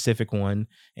 this specific one,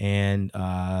 and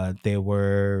they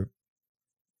were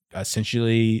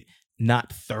essentially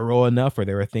not thorough enough, or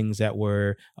there were things that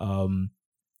were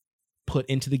put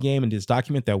into the game in this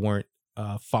document that weren't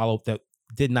followed, that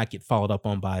did not get followed up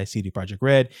on by CD Projekt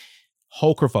Red.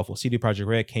 Whole kerfuffle. CD Projekt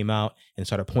Red came out and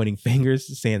started pointing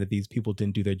fingers, saying that these people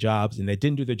didn't do their jobs, and they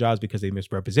didn't do their jobs because they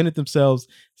misrepresented themselves,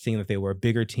 saying that they were a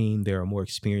bigger team, they're a more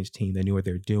experienced team, they knew what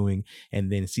they were doing.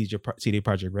 And then CD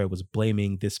Projekt Red was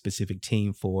blaming this specific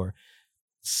team for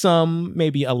some,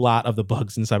 maybe a lot of the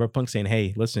bugs in Cyberpunk, saying,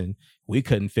 hey, listen, we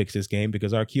couldn't fix this game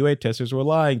because our QA testers were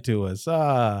lying to us.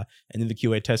 And then the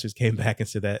QA testers came back and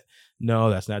said that, no,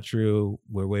 that's not true.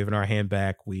 We're waving our hand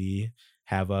back. We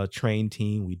have a trained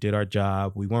team. We did our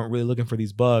job. We weren't really looking for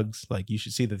these bugs. Like, you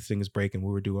should see that this thing is breaking.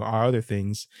 We were doing our other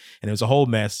things. And it was a whole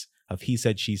mess of he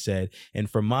said, she said. And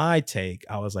for my take,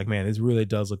 I was like, man, this really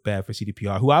does look bad for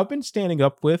CDPR, who I've been standing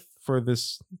up for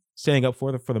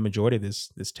the majority of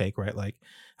this take, right? Like,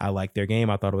 I like their game.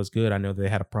 I thought it was good. I know they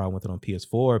had a problem with it on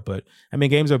PS4, but I mean,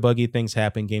 games are buggy. Things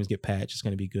happen. Games get patched. It's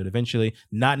going to be good eventually.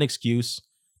 Not an excuse.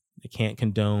 They can't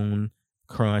condone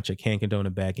crunch. I can't condone a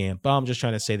bad game, but I'm just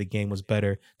trying to say the game was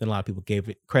better than a lot of people gave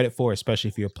it credit for, especially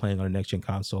if you're playing on a next gen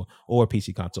console or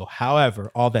PC console.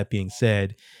 However, all that being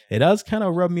said, it does kind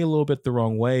of rub me a little bit the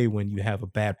wrong way when you have a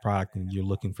bad product and you're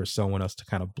looking for someone else to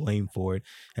kind of blame for it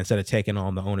instead of taking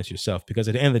on the onus yourself. Because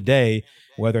at the end of the day,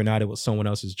 whether or not it was someone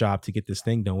else's job to get this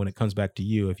thing done, when it comes back to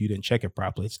you, if you didn't check it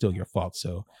properly, it's still your fault.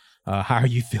 So how are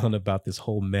you feeling about this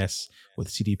whole mess with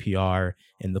CDPR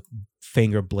and the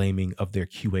finger blaming of their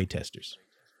QA testers?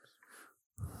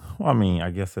 Well, I mean, I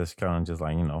guess that's kind of just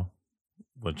like,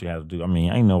 what you have to do. I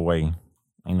mean, ain't no way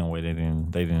they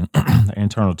didn't the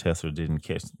internal tester didn't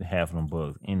catch half of them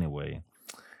bugs anyway.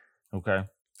 Okay.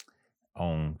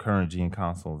 On current gen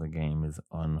console, the game is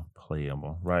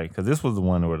unplayable, right? Because this was the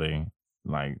one where they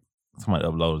somebody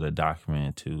uploaded a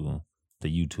document to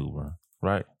the YouTuber,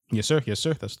 right? Yes, sir.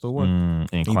 That's the one.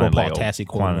 And Paul Tassi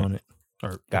quoted on it,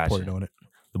 or reported on it.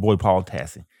 The boy Paul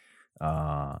Tassi.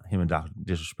 Him and Dr.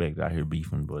 Disrespect out here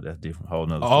beefing, but that's different. Whole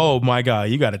nother story. Oh my God,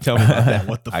 you got to tell me about that.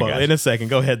 What the fuck? In a second,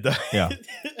 go ahead though. Yeah.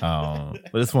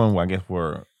 But this one, I guess,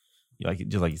 where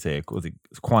just like you said,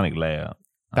 it's Quantic Lab.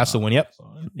 That's the one. Yep.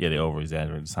 Yeah, they over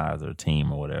exaggerate the size of their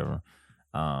team or whatever.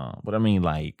 But I mean,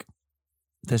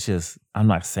 that's just. I'm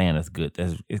not saying it's good.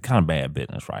 It's kind of bad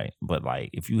business, right? But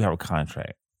if you have a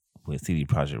contract with CD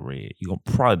Projekt Red, you're gonna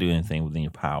probably do anything within your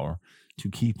power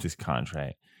to keep this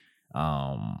contract.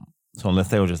 So unless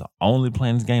they were just only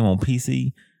playing this game on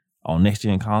PC, on next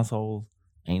gen consoles,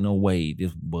 ain't no way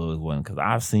this bug wasn't. Because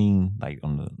I've seen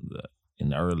on in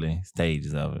the early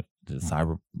stages of it, the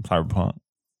Cyberpunk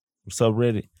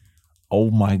subreddit.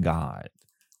 Oh my God,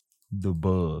 the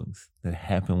bugs that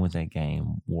happened with that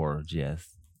game were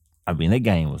just. I mean, that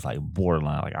game was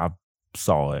borderline. I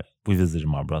saw it. We visited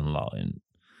my brother-in-law and.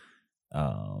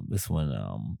 This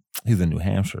one, he's in New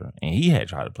Hampshire, and he had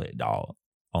tried to play a dog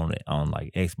on it on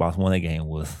Xbox One. That game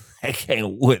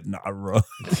would not run.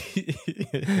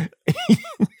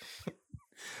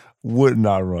 Would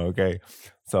not run. Okay,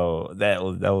 so that's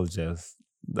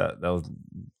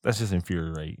just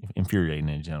infuriating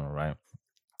in general, right?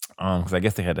 Because I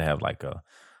guess they had to have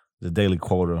the daily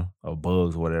quota of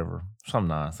bugs, or whatever, some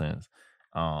nonsense.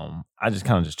 I just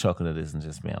kind of just chuckled at this and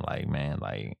just being man,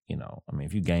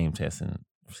 if you game testing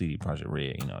CD Projekt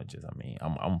Red,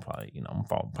 I'm probably, I'm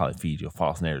probably feed you a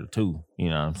false narrative too. You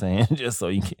know what I'm saying? Just so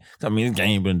you can. This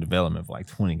game been in development for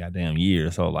 20 goddamn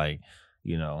years, so they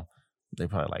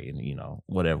probably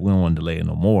whatever. We don't want to delay it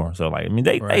no more. So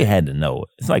they had to know.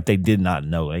 It's they did not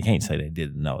know. They can't say they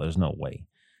didn't know. There's no way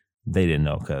they didn't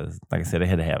know because, like I said, they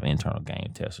had to have internal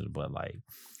game testers. But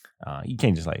you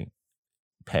can't just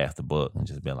pass the buck and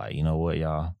just be you know what,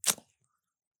 y'all,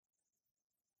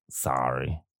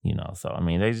 sorry, so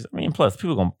plus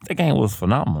people that game was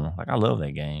phenomenal. I love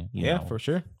that game. You know? For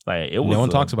sure. It was no one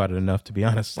talks about it enough, to be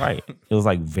honest. Right. It was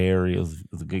it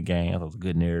was a good game. It was a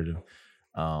good narrative.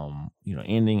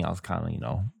 Ending, I was kind of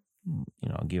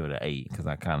give it an 8 because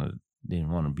I kind of didn't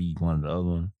want to be one of the other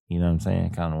one. You know what I'm saying?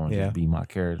 Kind of want to just be my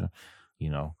character,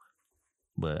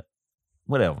 but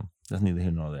whatever. That's neither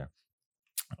here nor there.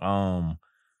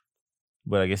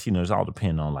 But I guess it's all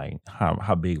depending on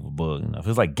how big of a bug. If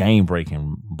it's game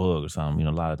breaking bug or something,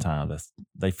 a lot of times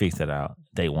they fix that out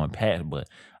day one patch. But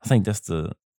I think that's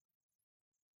the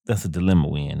dilemma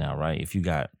we in now, right? If you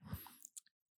got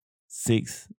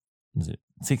six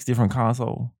different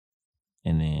consoles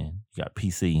and then you got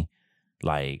PC,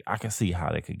 I can see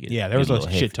how they could get there was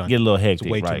a shit ton, get a little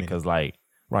hectic, right? Because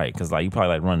because you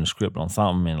probably running the script on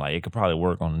something and it could probably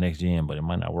work on the next gen, but it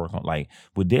might not work on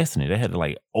with Destiny. They had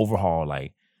to overhaul,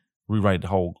 rewrite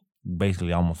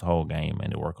basically almost the whole game,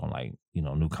 and to work on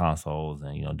new consoles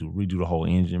and redo the whole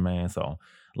engine, man. So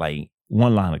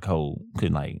one line of code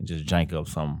couldn't just jank up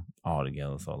something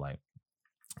altogether. So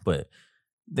but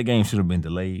the game should have been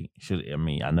delayed.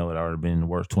 I know it already been in the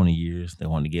works 20 years. They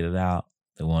wanted to get it out.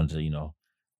 They wanted to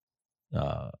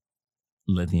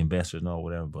let the investors know or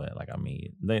whatever, but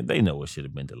they know it should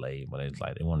have been delayed, but it's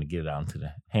they want to get it out into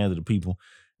the hands of the people.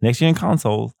 Next gen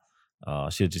consoles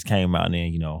should have just came out and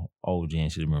then old gen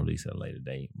should have been released at a later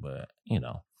date, but it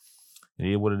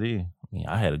is what it is.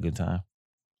 I had a good time.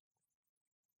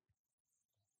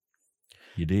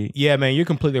 You did? Yeah, man, you're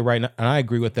completely right, and I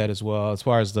agree with that as well. As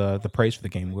far as the praise for the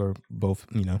game, we're both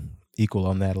equal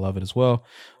on that. I love it as well.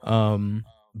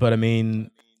 But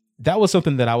that was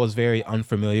something that I was very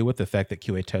unfamiliar with, the fact that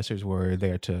QA testers were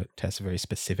there to test very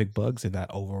specific bugs and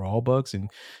not overall bugs. And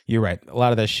you're right. A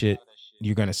lot of that shit,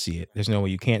 you're going to see it. There's no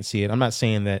way you can't see it. I'm not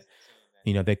saying that,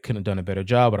 they couldn't have done a better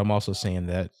job, but I'm also saying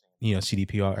that,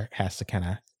 CDPR has to kind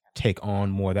of take on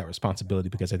more of that responsibility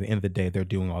because at the end of the day, they're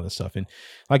doing all this stuff. And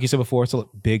like you said before, it's a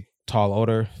big tall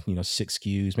order, 6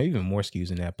 SKUs, maybe even more SKUs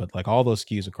than that, but like all those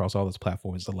SKUs across all those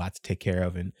platforms is a lot to take care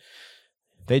of, and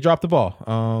they dropped the ball.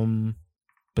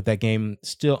 But that game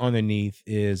still underneath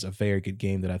is a very good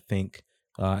game that I think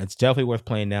it's definitely worth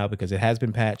playing now because it has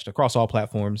been patched across all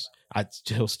platforms. I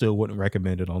still wouldn't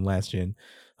recommend it on last gen.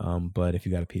 But if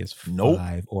you got a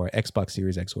PS5 or Xbox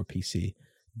Series X or PC,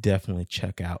 definitely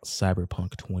check out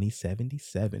Cyberpunk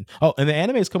 2077. Oh, and the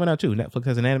anime is coming out too. Netflix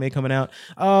has an anime coming out.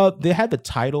 They had the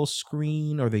title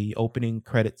screen or the opening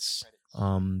credits.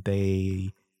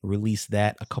 They released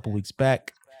that a couple weeks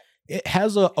back. It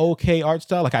has a okay art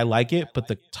style. Like I like it, but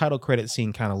the title credit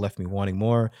scene kind of left me wanting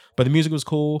more. But the music was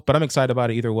cool. But I'm excited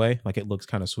about it either way. Like it looks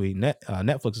kind of sweet.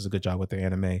 Netflix does a good job with their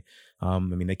anime. I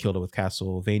mean, they killed it with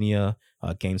Castlevania.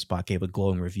 GameSpot gave a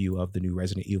glowing review of the new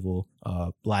Resident Evil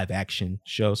live action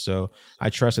show. So I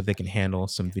trust that they can handle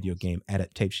some video game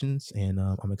adaptations, and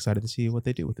I'm excited to see what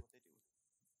they do with it.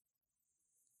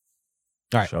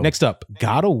 All right, next up,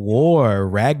 God of War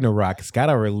Ragnarok. It's got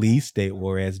a release date,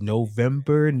 whereas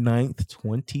November 9th,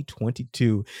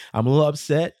 2022. I'm a little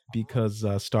upset because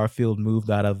Starfield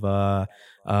moved out of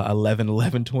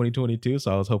 11/11/2022,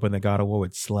 so I was hoping that God of War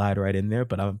would slide right in there,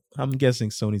 but I'm guessing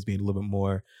Sony's being a little bit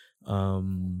more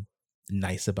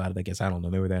nice about it. I guess I don't know.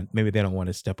 Maybe they don't want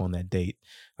to step on that date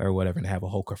or whatever and have a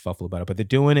whole kerfuffle about it. But they're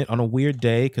doing it on a weird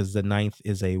day because the 9th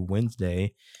is a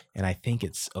Wednesday, and I think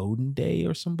it's Odin Day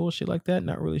or some bullshit like that.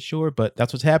 Not really sure, but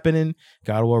that's what's happening.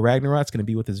 God of War Ragnarok's going to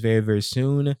be with us very, very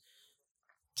soon.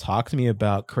 Talk to me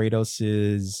about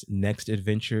Kratos' next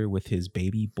adventure with his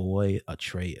baby boy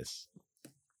Atreus.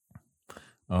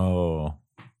 Oh,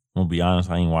 I'm gonna be honest,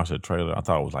 I didn't watch the trailer. I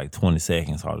thought it was like 20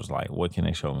 seconds. So I was like, what can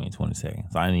they show me in 20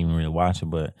 seconds? So I didn't even really watch it,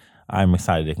 but I'm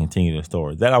excited to continue the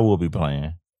story. That I will be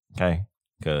playing, okay?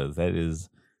 Because that is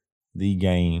the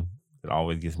game that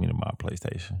always gets me to my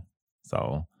PlayStation.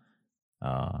 So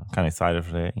kind of excited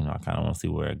for that. I kind of want to see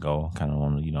where it go. Kind of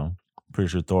want to, pretty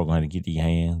sure Thor going to get these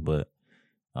hands, but,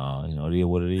 it is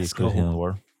what it is. Chris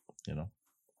Hemsworth,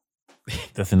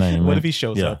 That's the name. What if he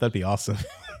shows up? That'd be awesome.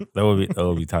 That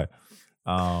would be tight.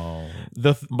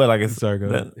 But like it's sorry, go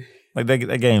ahead.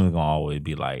 That game is gonna always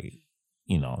be like,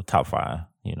 top 5,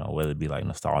 whether it be like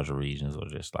nostalgia regions or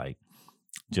just like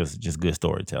just good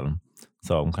storytelling.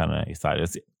 So I'm kind of excited.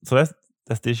 So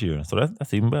that's this year. So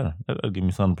that's even better. That'll give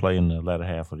me something to play in the latter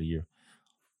half of the year.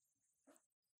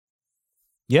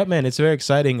 Yeah, man, it's very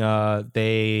exciting.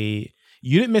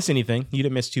 You didn't miss anything. You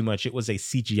didn't miss too much. It was a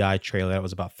CGI trailer that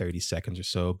was about 30 seconds or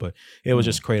so, but it was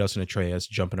just Kratos and Atreus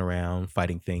jumping around,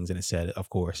 fighting things, and it said, of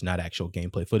course, not actual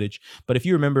gameplay footage. But if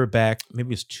you remember back, maybe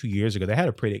it was 2 years ago, they had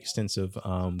a pretty extensive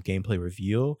gameplay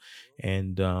reveal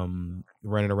and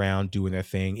running around doing their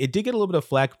thing. It did get a little bit of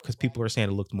flack because people were saying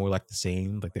it looked more like the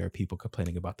same. Like there are people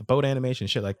complaining about the boat animation and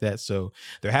shit like that. So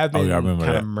there have been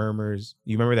kind of murmurs.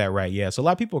 You remember that, right? Yeah. So a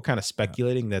lot of people are kind of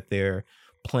speculating that they're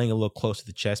playing a little close to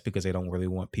the chest because they don't really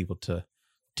want people to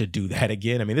do that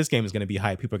again. I mean, this game is going to be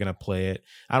hype. People are going to play it.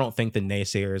 I don't think the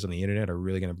naysayers on the internet are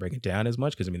really going to break it down as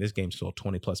much because, I mean, this game sold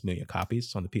 20 plus million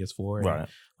copies on the PS4. Right.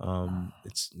 And,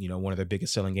 it's, one of their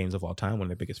biggest selling games of all time, one of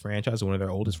their biggest franchises, one of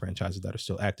their oldest franchises that are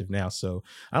still active now. So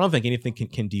I don't think anything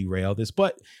can derail this,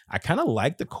 but I kind of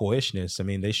like the coyishness. I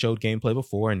mean, they showed gameplay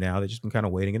before and now they've just been kind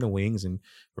of waiting in the wings, and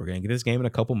we're going to get this game in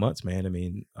a couple months, man. I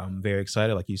mean, I'm very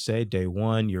excited. Like you said, day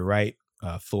one, you're right.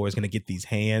 Thor is going to get these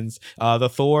hands. The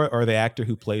Thor or the actor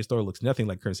who plays Thor looks nothing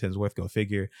like Chris Hemsworth, go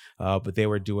figure. But they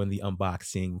were doing the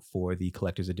unboxing for the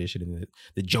collector's edition and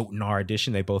the Jotnar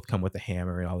edition. They both come with a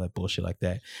hammer and all that bullshit like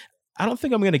that. I don't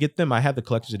think I'm going to get them. I had the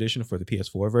collector's edition for the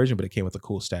PS4 version, but it came with a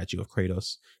cool statue of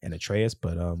Kratos and Atreus.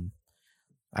 But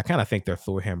I kind of think their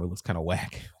Thor hammer looks kind of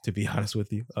whack, to be honest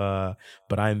with you.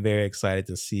 But I'm very excited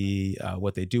to see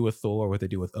what they do with Thor, what they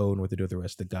do with Odin, what they do with the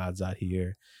rest of the gods out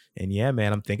here. And yeah,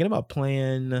 man, I'm thinking about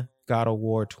playing God of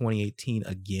War 2018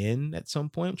 again at some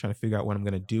point. I'm trying to figure out when I'm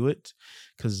going to do it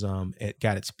because it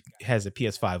has a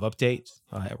PS5 update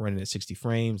running at 60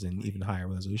 frames and even higher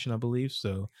resolution, I believe.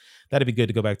 So that'd be good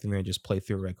to go back there and just play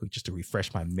through it right quick just to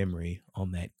refresh my memory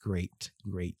on that great,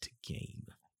 great game.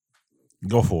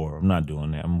 Go for it. I'm not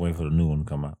doing that. I'm waiting for the new one to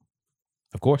come out.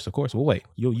 Of course. We'll wait.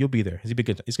 You'll be there. It's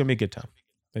gonna be a good time.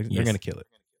 They're gonna kill it.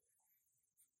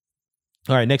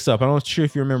 All right, next up. I'm not sure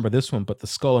if you remember this one, but the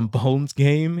Skull and Bones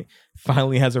game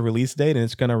finally has a release date, and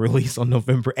it's gonna release on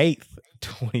November 8th,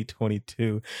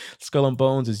 2022. Skull and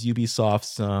Bones is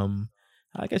Ubisoft's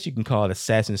I guess you can call it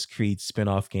Assassin's Creed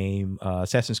spinoff game.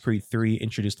 Assassin's Creed 3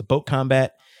 introduced the boat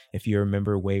combat. If you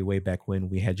remember way back when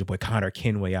we had your boy Connor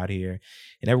Kenway out here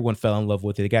and everyone fell in love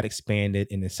with it. It got expanded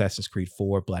in Assassin's Creed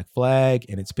 4 Black Flag,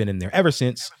 and it's been in there ever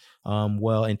since.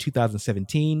 Well, in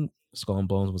 2017, Skull and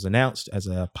Bones was announced as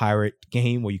a pirate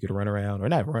game where you could run around, or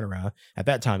not run around. At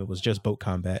that time, it was just boat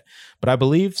combat. But I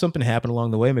believe something happened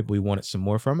along the way. Maybe we wanted some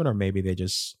more from it, or maybe they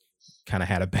just kind of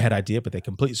had a bad idea, but they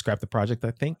completely scrapped the project,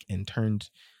 I think, and turned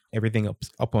everything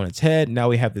up on its head. Now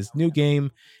we have this new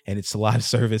game, and it's a live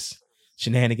service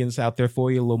shenanigans out there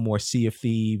for you. A little more Sea of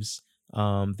Thieves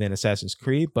than Assassin's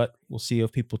Creed, but we'll see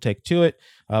if people take to it.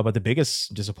 But the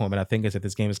biggest disappointment, I think, is that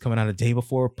this game is coming out a day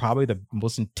before probably the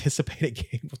most anticipated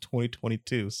game of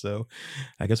 2022. So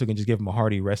I guess we can just give them a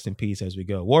hearty rest in peace as we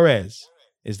go. Juarez,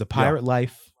 is the pirate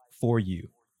life for you?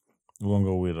 We're gonna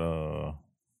go with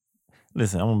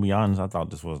listen, I'm gonna be honest, I thought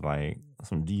this was like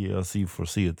some DLC for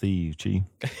Sea of Thieves, Chief.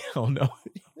 Oh no.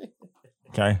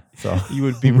 Okay, so you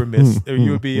would be remiss, or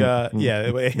you would be yeah,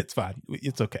 it's fine,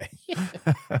 it's okay.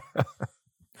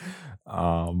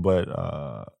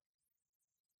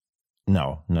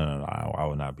 No, I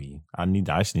would not be. I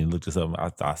actually need to look this up.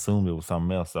 I assumed it was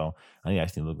something else, so I need to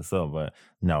actually look this up. But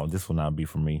no, this will not be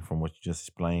for me. From what you just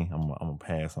explained, I'm gonna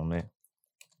pass on that.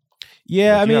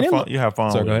 Yeah, but I mean, you have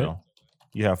fun sorry, with it though.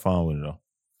 You have fun with it though.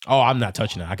 Oh, I'm not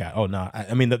touching it.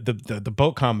 I mean, the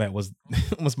boat combat was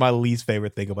was my least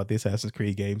favorite thing about the Assassin's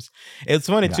Creed games. It's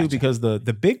funny too because the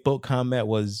big boat combat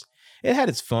it had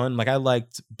its fun. Like I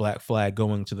liked Black Flag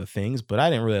going to the things, but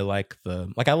I didn't really like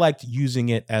I liked using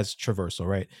it as traversal,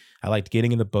 right? I liked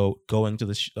getting in the boat, going to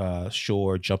the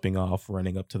shore, jumping off,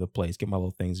 running up to the place, get my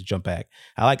little things, jump back.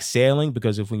 I like sailing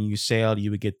because when you sailed, you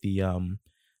would get the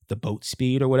boat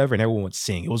speed or whatever, and everyone would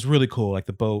sing. It was really cool. Like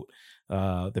the boat.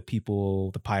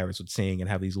 The pirates would sing and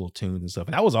have these little tunes and stuff.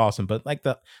 And that was awesome. But like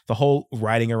the whole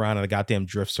riding around in a goddamn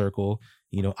drift circle,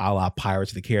 a la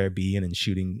Pirates of the Caribbean and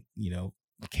shooting,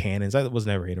 cannons, that was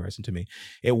never interesting to me.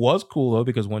 It was cool though,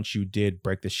 because once you did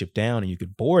break the ship down and you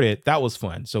could board it, that was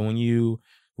fun. So when you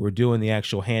were doing the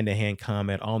actual hand-to-hand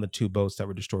combat on the two boats that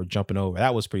were destroyed, jumping over,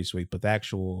 that was pretty sweet. But the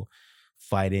actual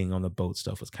fighting on the boat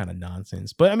stuff was kind of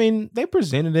nonsense. But I mean, they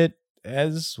presented it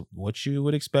as what you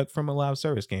would expect from a live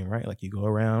service game, right? Like you go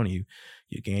around, you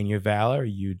gain your valor,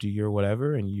 you do your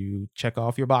whatever, and you check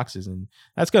off your boxes, and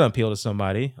that's gonna appeal to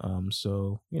somebody.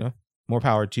 So more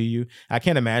power to you. I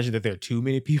can't imagine that there are too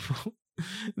many people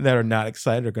that are not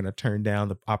excited or gonna turn down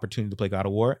the opportunity to play God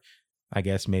of War. I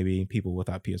guess maybe people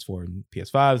without PS4 and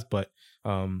PS5s, but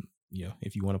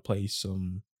if you want to play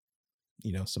some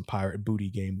some pirate booty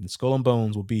game, then Skull and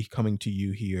Bones will be coming to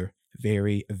you here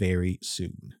very, very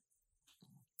soon.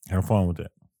 Have fun with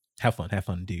that. Have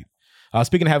fun, dude.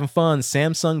 Speaking of having fun,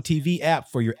 Samsung TV app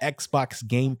for your Xbox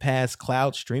Game Pass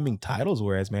cloud streaming titles.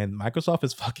 Whereas, man, Microsoft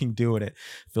is fucking doing it.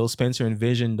 Phil Spencer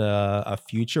envisioned a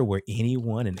future where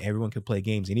anyone and everyone could play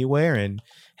games anywhere, and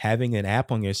having an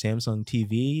app on your Samsung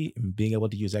TV and being able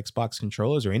to use Xbox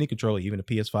controllers or any controller, even a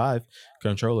PS5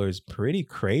 controller, is pretty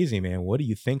crazy, man. What do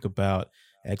you think about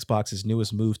Xbox's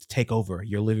newest move to take over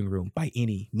your living room by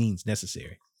any means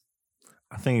necessary?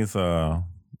 I think it's a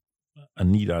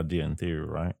neat idea in theory,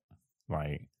 right?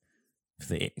 Like,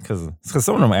 because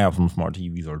some of them apps on smart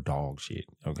TVs are dog shit.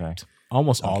 Okay,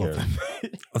 almost all of them.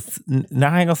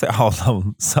 Now I ain't gonna say all of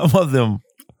them. Some of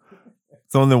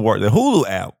them work. The Hulu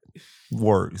app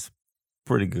works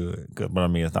pretty good, but I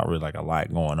mean, it's not really like a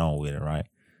lot going on with it, right?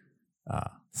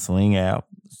 Sling app,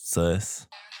 sus,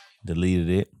 deleted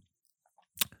it.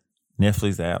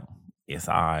 Netflix app, it's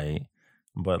alright,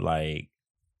 but like,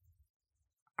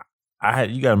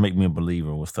 you gotta make me a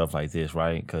believer with stuff like this,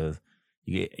 right? Because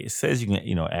it says you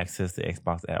can, access the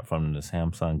Xbox app from the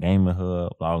Samsung Gaming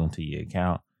Hub, log into your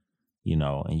account,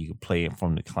 and you can play it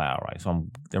from the cloud, right? So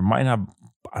there might not,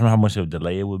 I don't know how much of a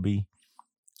delay it would be,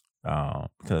 because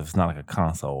if it's not like a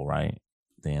console, right?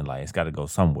 Then like it's got to go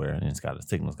somewhere, and the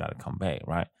signal's got to come back,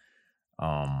 right?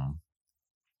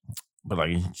 But like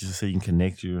you just so you can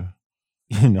connect your,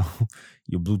 your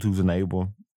Bluetooth enabled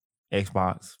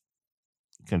Xbox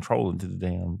controller to the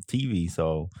damn TV.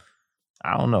 So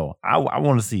I don't know. I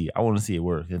want to see. I want to see it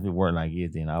work. If it worked like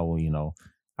it, then I will.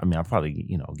 I'll probably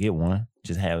get one.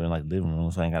 Just have it in like living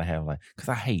room, so I ain't gotta have because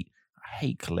I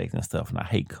hate collecting stuff and I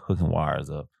hate hooking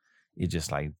wires up. It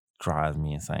just like drives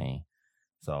me insane.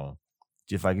 So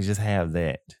if I could just have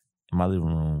that in my living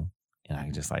room, and I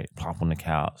can just like plop on the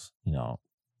couch,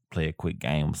 play a quick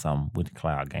game or something with the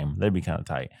cloud game, that'd be kind of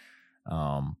tight.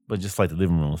 But just like the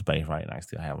living room space, right? And I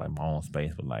still have like my own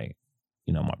space, but like,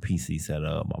 my PC set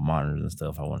up, my monitors and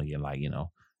stuff. I want to get like,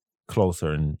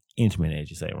 closer and intimate, as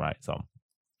you say, right? So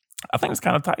I think it's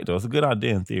kind of tight though. It's a good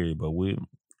idea in theory, but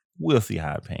we'll see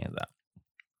how it pans out.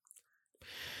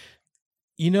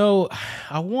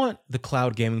 I want the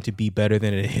cloud gaming to be better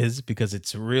than it is because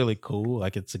it's really cool.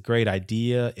 Like it's a great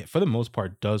idea. It, for the most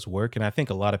part, does work. And I think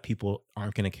a lot of people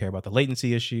aren't going to care about the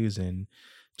latency issues and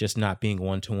just not being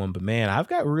 1-to-1. But man, I've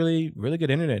got really, really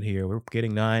good internet here. We're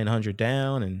getting 900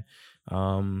 down, and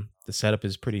the setup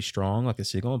is pretty strong, like a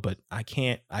signal, but I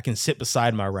can sit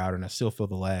beside my router and I still feel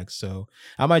the lag. So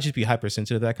I might just be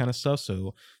hypersensitive to that kind of stuff.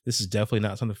 So this is definitely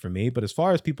not something for me. But as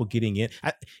far as people getting in,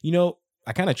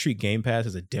 I kind of treat Game Pass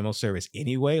as a demo service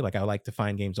anyway. Like I like to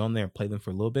find games on there and play them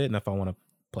for a little bit. And if I want to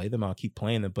play them, I'll keep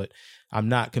playing them, but I'm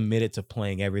not committed to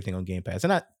playing everything on Game Pass.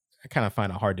 And I kind of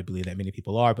find it hard to believe that many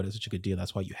people are, but it's such a good deal.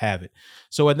 That's why you have it.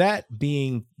 So with that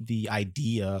being the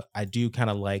idea, I do kind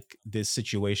of like this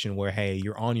situation where, hey,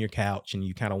 you're on your couch and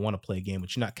you kind of want to play a game,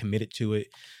 but you're not committed to it.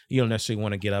 You don't necessarily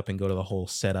want to get up and go to the whole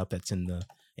setup that's in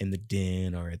the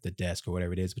den or at the desk or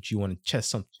whatever it is, but you want to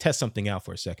test something out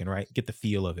for a second, right? Get the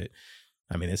feel of it.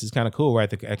 I mean, this is kind of cool, right?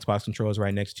 The Xbox controller is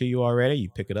right next to you already. You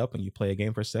pick it up and you play a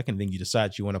game for a second, and then you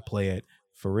decide you want to play it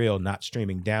for real, not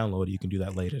streaming, download it. You can do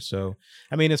that later. So,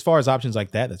 I mean, as far as options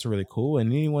like that, that's really cool.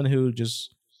 And anyone who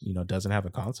just, doesn't have a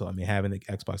console, I mean, having the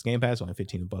Xbox Game Pass, only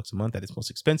 $15 a month, that is most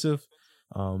expensive.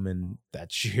 And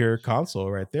that's your console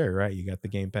right there, right? You got the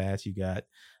Game Pass, you got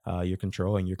your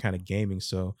control, and you're kind of gaming.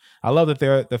 So I love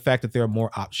that the fact that there are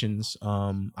more options.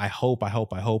 I hope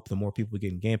the more people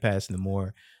get in Game Pass and the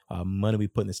more money we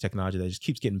put in this technology, that just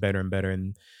keeps getting better and better.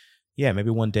 And yeah, maybe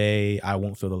one day I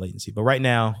won't feel the latency, but right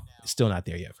now it's still not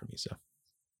there yet for me. So,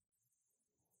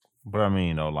 but I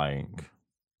mean, like,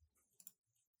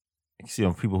 you see,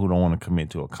 people who don't want to commit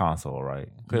to a console, right?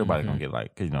 Everybody gonna get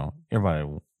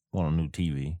everybody want a new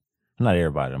TV. Not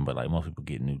everybody, but like most people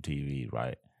get new TV,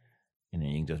 right? And then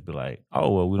you can just be like, oh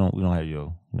well, we don't have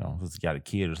your, if you got a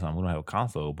kid or something, we don't have a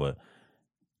console, but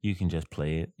you can just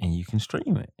play it and you can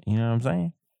stream it. You know what I'm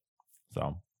saying?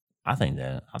 So I think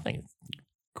it's a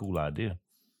cool idea.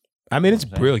 I mean, it's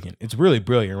brilliant. It's really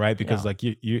brilliant, right? Because like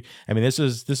I mean, this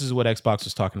is what Xbox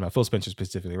was talking about, Phil Spencer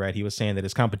specifically, right? He was saying that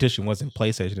his competition wasn't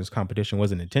PlayStation, his competition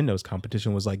wasn't Nintendo, his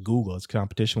competition was like Google, his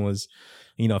competition was,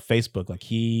 Facebook. Like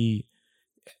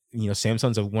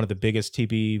Samsung's one of the biggest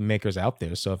TV makers out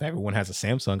there. So if everyone has a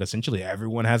Samsung, essentially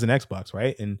everyone has an Xbox,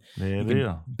 right? And you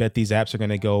can bet these apps are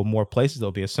going to go more places.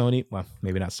 There'll be a Sony, well,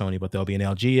 maybe not Sony, but there'll be an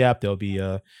LG app. There'll be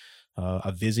a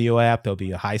Vizio app. There'll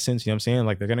be a Hisense. You know what I'm saying?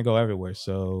 Like they're going to go everywhere.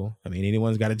 So, I mean,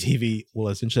 anyone's got a TV will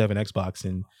essentially have an Xbox,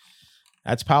 and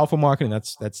that's powerful marketing.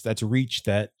 That's reach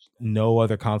that no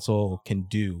other console can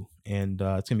do. And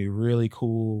it's going to be really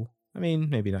cool. I mean,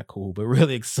 maybe not cool, but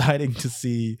really exciting to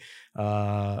see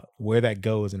where that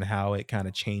goes and how it kind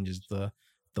of changes the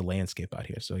landscape out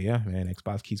here. So yeah, man,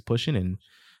 Xbox keeps pushing, and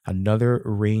another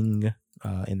ring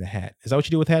in the hat. Is that what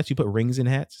you do with hats? You put rings in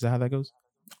hats? Is that how that goes?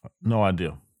 No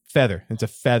idea. Feather. It's a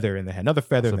feather in the hat. Another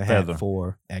feather in the hat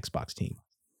for Xbox team.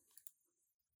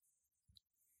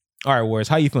 All right, Warriors,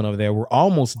 how you feeling over there? We're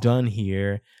almost done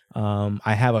here.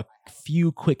 I have a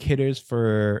few quick hitters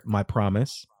for my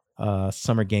promise.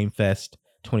 Summer Game Fest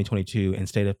 2022 and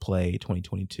State of Play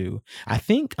 2022. I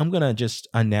think I'm going to just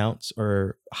announce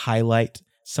or highlight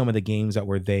some of the games that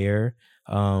were there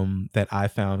that I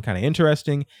found kind of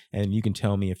interesting. And you can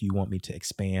tell me if you want me to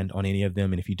expand on any of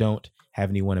them. And if you don't have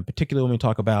anyone in particular when we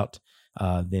talk about,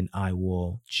 then I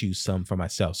will choose some for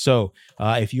myself. So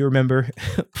if you remember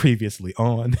previously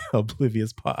on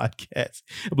Oblivious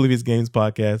Games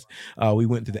podcast, we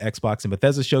went to the Xbox and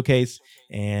Bethesda showcase,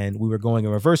 and we were going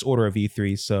in reverse order of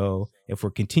E3. So if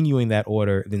we're continuing that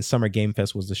order, then Summer Game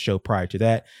Fest was the show prior to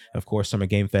that. Of course, Summer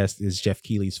Game Fest is Jeff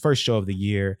Keighley's first show of the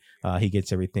year. He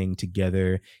gets everything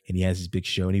together, and he has his big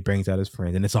show, and he brings out his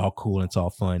friends, and it's all cool and it's all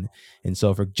fun. And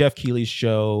so for Jeff Keighley's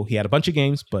show, he had a bunch of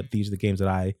games, but these are the games that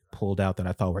I pulled out that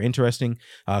I thought were interesting.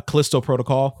 Callisto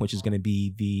Protocol, which is going to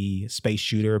be the space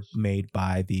shooter made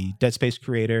by the Dead Space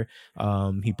creator.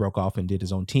 He broke off and did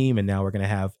his own team, and now we're going to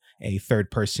have a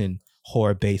third-person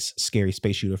horror-based scary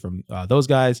space shooter from those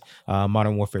guys.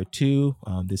 Modern Warfare 2.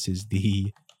 This is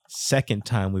the second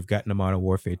time we've gotten to Modern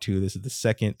Warfare 2. This is the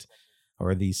second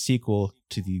or the sequel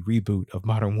to the reboot of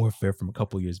Modern Warfare from a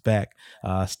couple years back.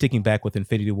 Sticking back with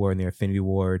Infinity Ward and their Infinity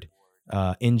Ward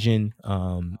engine.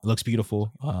 Looks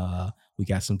beautiful. We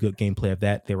got some good gameplay of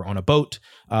that. They were on a boat.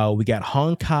 We got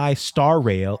Honkai Star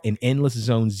Rail and Endless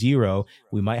Zone Zero.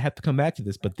 We might have to come back to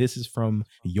this, but this is from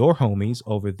your homies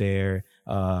over there,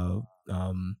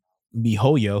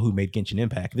 MiHoYo, who made Genshin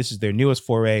Impact. This is their newest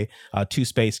foray, 2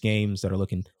 space games that are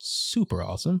looking super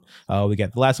awesome. We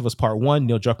got The Last of Us Part 1.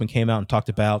 Neil Druckmann came out and talked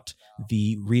about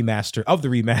the remaster of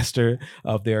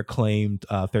their acclaimed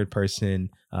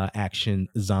third-person action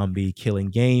zombie killing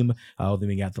game. Then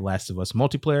we got The Last of Us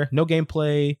multiplayer. No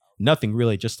gameplay, nothing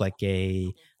really, just like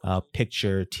a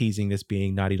picture teasing this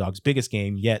being Naughty Dog's biggest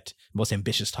game yet, most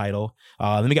ambitious title.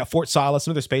 Then we got Fort Solis,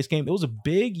 another space game. It was a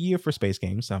big year for space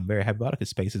games. I'm very happy about it because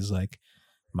space is like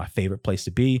my favorite place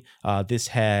to be. This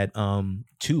had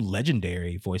 2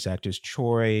 legendary voice actors,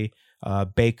 Troy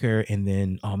Baker, and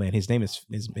then his name is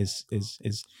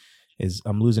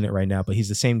I'm losing it right now, but he's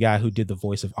the same guy who did the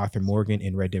voice of Arthur Morgan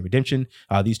in Red Dead Redemption.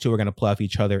 These 2 are going to play off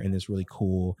each other in this really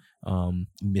cool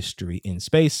mystery in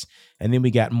space. And then we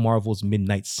got Marvel's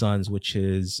Midnight Suns, which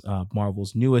is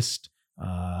Marvel's newest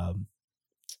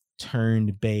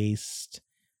turn-based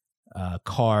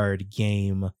card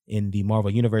game in the Marvel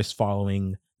Universe,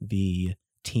 following the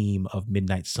team of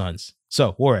Midnight Suns.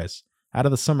 So, Juarez, out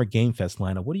of the Summer Game Fest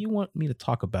lineup, what do you want me to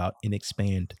talk about and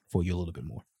expand for you a little bit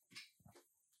more?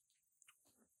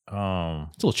 It's a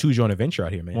little choose your own adventure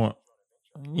out here, man. Well,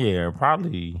 yeah,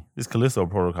 probably this Callisto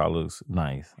Protocol looks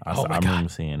nice. I remember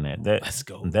seeing that. Let's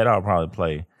go. That I'll probably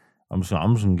play. I'm just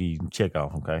gonna give you check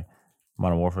off, okay?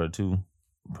 Modern Warfare 2,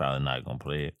 probably not gonna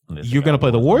play it. You're gonna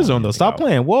play the Warzone though. Stop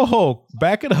playing. Whoa,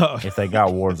 back it up. If they got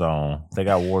Warzone,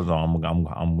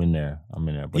 I'm in there. I'm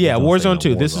in there. But yeah, Warzone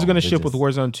 2. This is gonna ship with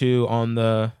Warzone 2 on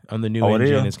the new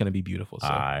engine. It's gonna be beautiful. So.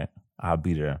 All right, I'll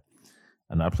be there.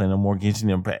 I'm not playing no more Genshin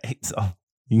Impact. So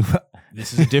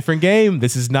this is a different game.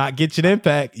 This is not Genshin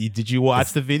Impact. Did you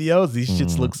watch the videos? These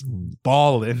shits looks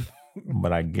balling.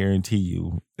 But I guarantee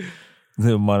you,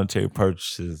 the monetary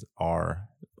purchases are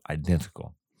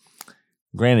identical.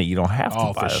 Granted, you don't have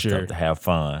to buy stuff to have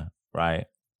fun, right?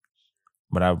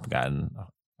 But I've gotten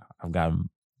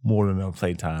more than enough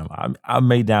playtime. I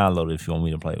may download it if you want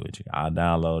me to play with you. I'll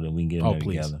download and we can get in there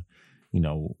together. You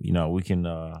know, we can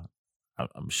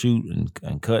I'm shoot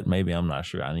and cut. Maybe, I'm not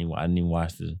sure. I didn't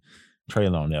watch the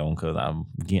trailer on that one because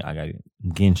I got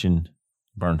Genshin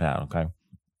burnt out. Okay.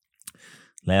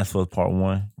 Last of Us Part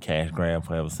 1, cash grab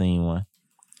for ever seen one.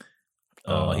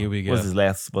 Here we go. What's his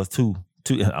Last of Us 2?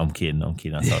 I'm kidding.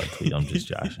 I saw a tweet. I'm just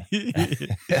joshing.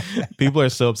 People are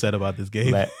so upset about this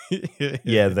game.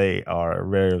 Yeah, they are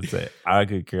very upset. I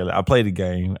could care less. I played the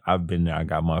game. I've been there. I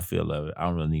got my feel of it. I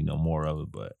don't really need no more of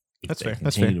it, but that's fair.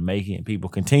 Continue to make it, and people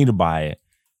continue to buy it.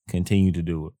 Continue to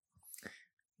do it.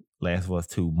 Last of Us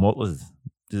 2.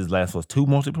 This is Last of Us 2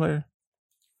 multiplayer?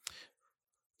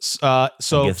 So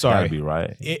sorry, be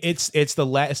right. It's the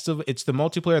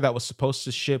multiplayer that was supposed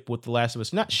to ship with The Last of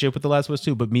Us, not ship with The Last of Us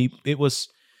 2, but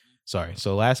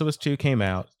so Last of Us 2 came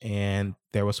out and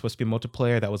there was supposed to be a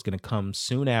multiplayer that was going to come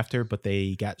soon after, but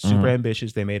they got super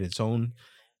ambitious. They made its own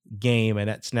game, and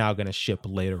that's now going to ship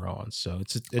later on. So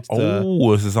it's its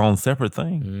own separate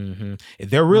thing. Mm-hmm.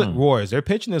 They're really wars. They're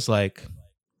pitching this like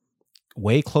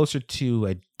way closer to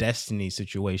a Destiny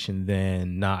situation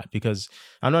than not, because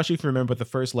I'm not sure if you remember, but the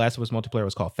first Last of Us multiplayer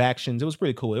was called Factions. It was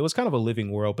pretty cool. It was kind of a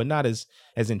living world, but not as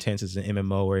intense as an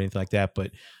MMO or anything like that. But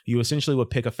you essentially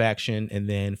would pick a faction, and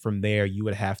then from there you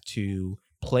would have to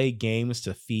play games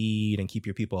to feed and keep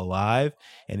your people alive.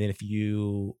 And then if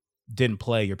you didn't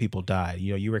play, your people died.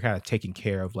 You were kind of taking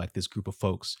care of like this group of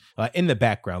folks in the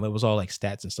background. It was all like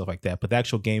stats and stuff like that. But the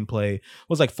actual gameplay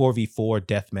was like 4v4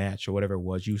 deathmatch or whatever it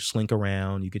was. You slink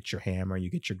around, you get your hammer, you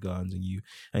get your guns, and you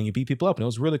beat people up. And it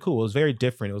was really cool. It was very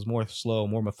different. It was more slow,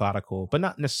 more methodical, but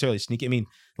not necessarily sneaky. I mean,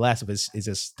 Last of Us is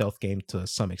a stealth game to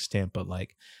some extent, but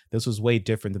like this was way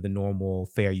different than the normal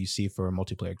fare you see for a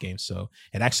multiplayer game. So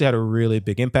it actually had a really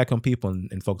big impact on people,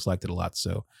 and folks liked it a lot.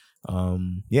 So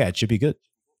yeah, it should be good.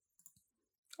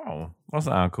 Oh, that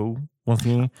sounds cool. Once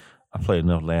again, I played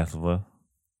enough Last of Us.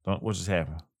 What just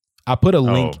happened? I put a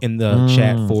link in the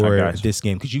chat for this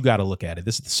game because you got to look at it.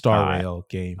 This is the Star Rail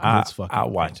game. It's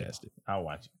fucking fantastic. I'll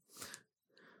watch it.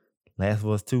 Last of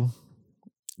Us 2.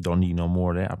 Don't need no more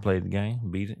of that. I played the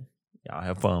game, beat it. Y'all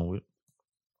have fun with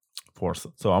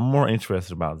it. So I'm more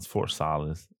interested about this Fort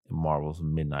Solis and Marvel's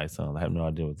Midnight Suns. I have no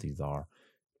idea what these are.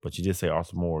 But you did say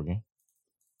Arthur Morgan.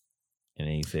 And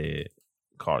then you said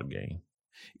card game.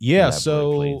 Yeah,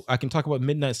 so please. I can talk about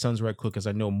Midnight Suns right quick because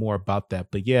I know more about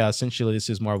that. But yeah, essentially this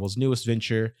is Marvel's newest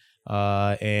venture.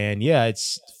 And yeah,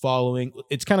 it's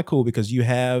kind of cool because you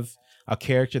have a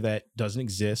character that doesn't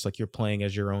exist. Like you're playing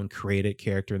as your own created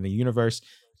character in the universe.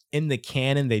 In the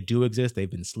canon, they do exist.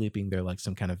 They've been sleeping. They're like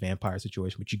some kind of vampire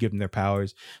situation, but you give them their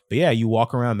powers. But yeah, you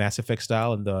walk around Mass Effect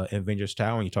style in the Avengers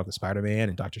Tower, and you talk to Spider-Man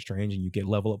and Doctor Strange, and you get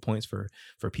level up points for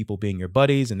people being your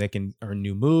buddies, and they can earn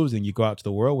new moves. And you go out to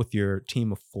the world with your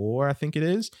team of 4, I think it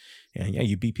is. And yeah,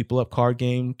 you beat people up, card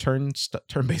game,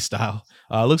 turn-based style.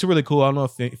 It looks really cool. I don't know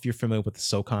if you're familiar with the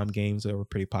SOCOM games that were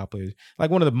pretty popular.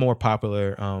 Like one of the more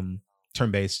popular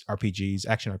turn-based RPGs,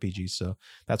 action RPGs. So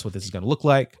that's what this is going to look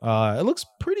like. It looks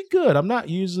pretty good. I'm not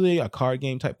usually a card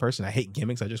game type person. I hate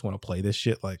gimmicks. I just want to play this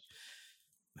shit. Like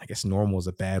I guess normal is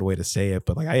a bad way to say it,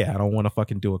 but like, I don't want to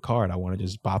fucking do a card. I want to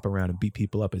just bop around and beat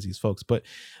people up as these folks. But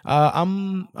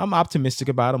I'm optimistic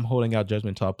about them holding out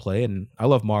judgment until I play, and I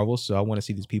love Marvel, so I want to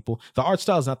see these people. The art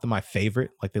style is not my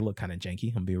favorite. Like, they look kind of janky.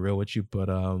 I'm gonna be real with you, but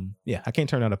yeah, I can't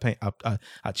turn down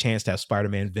a chance to have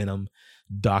Spider-Man, Venom,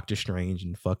 Doctor Strange,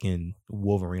 and fucking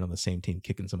Wolverine on the same team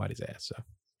kicking somebody's ass. So,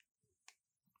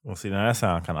 well, see, now that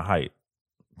sounds kind of hype.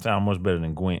 Sound much better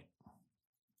than Gwent.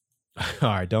 All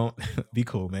right, don't be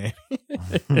cool, man.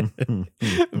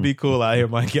 Be cool out here,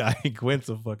 my guy. Gwent's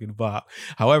a fucking bop.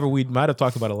 However, we might have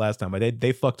talked about it last time, but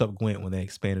they fucked up Gwent when they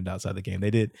expanded outside the game.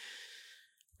 They did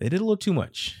a little too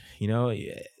much. You know,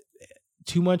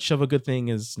 too much of a good thing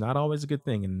is not always a good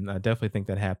thing, and I definitely think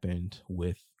that happened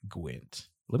with Gwent.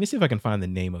 Let me see if I can find the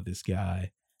name of this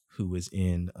guy who was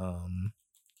in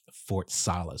Fort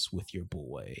Solace with your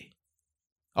boy.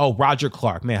 Oh, Roger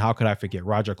Clark. Man, how could I forget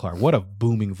Roger Clark? What a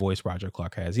booming voice Roger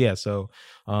Clark has. Yeah, so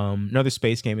another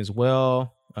space game as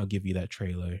well. I'll give you that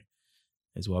trailer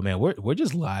as well. Man, we're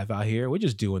just live out here. We're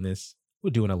just doing this.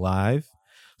 We're doing it live.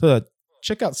 So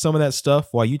check out some of that stuff.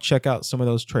 While you check out some of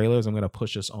those trailers, I'm going to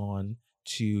push us on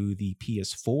to the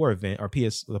PS4 event or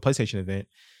the PlayStation event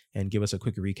and give us a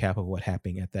quick recap of what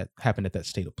happened at that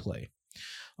state of play.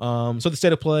 So the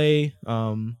state of play,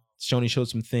 Sony showed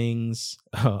some things,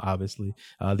 obviously.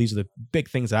 These are the big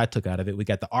things that I took out of it. We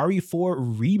got the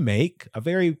RE4 remake, a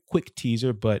very quick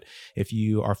teaser, but if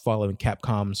you are following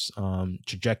Capcom's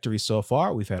trajectory so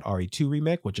far, we've had RE2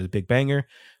 remake, which is a big banger.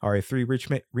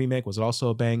 RE3 remake was also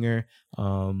a banger.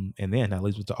 And then that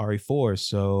leads with the RE4.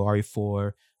 So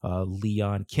RE4,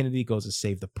 Leon Kennedy goes to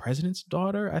save the president's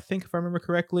daughter, I think, if I remember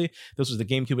correctly. This was the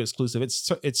GameCube exclusive.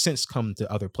 It's since come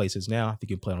to other places now. I think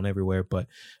you can play it on everywhere, but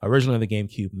originally the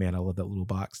GameCube, man, I love that little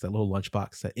box, that little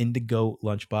lunchbox, that Indigo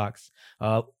lunchbox.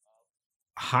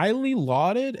 Highly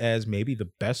lauded as maybe the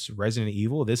best Resident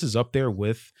Evil. This is up there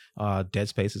with Dead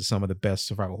Space as some of the best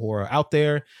survival horror out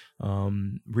there.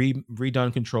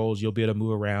 Redone controls. You'll be able to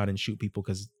move around and shoot people,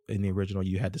 because in the original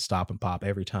you had to stop and pop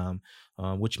every time,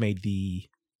 which made the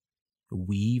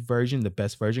Wii version the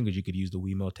best version, because you could use the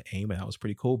Wiimote to aim, and that was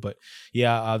pretty cool. But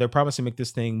yeah, they're promising to make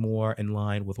this thing more in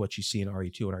line with what you see in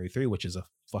RE2 and RE3, which is a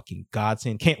fucking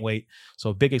godsend. Can't wait.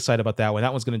 So big excited about that one.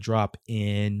 That one's going to drop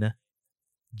in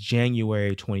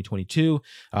January 2022.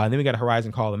 And then we got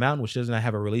Horizon Call of the Mountain, which does not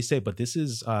have a release date, but this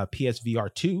is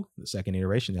PSVR 2, the second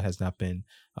iteration that has not been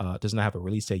does not have a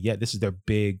release date yet. This is their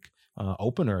big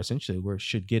opener, essentially, where it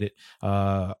should get it.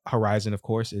 Horizon, of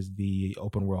course, is the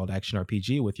open world action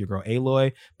RPG with your girl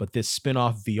Aloy, but this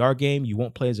spin-off VR game, you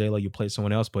won't play as Aloy, you play as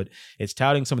someone else, but it's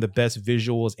touting some of the best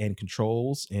visuals and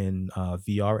controls in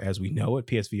VR as we know it.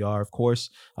 PSVR, of course,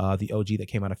 the OG that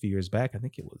came out a few years back, I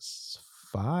think it was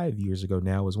 5 years ago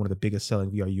now, was one of the biggest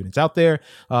selling VR units out there.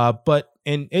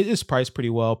 And it is priced pretty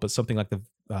well, but something like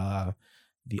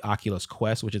the Oculus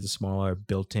Quest, which is a smaller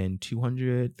built-in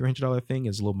 $200-$300 thing,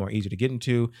 is a little more easy to get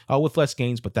into with less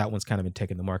games, but that one's kind of been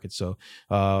taking the market. So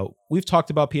we've talked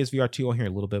about PSVR 2 on here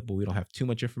a little bit, but we don't have too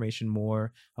much information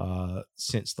more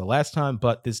since the last time.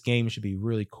 But this game should be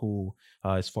really cool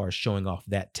as far as showing off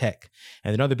that tech.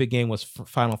 And another big game was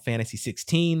Final Fantasy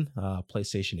 16,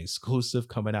 PlayStation exclusive,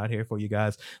 coming out here for you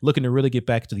guys. Looking to really get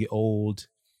back to the old,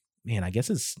 man, I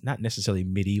guess it's not necessarily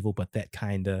medieval, but that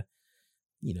kind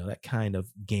of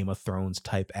Game of Thrones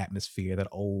type atmosphere, that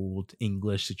old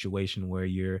English situation where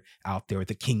you're out there with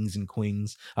the kings and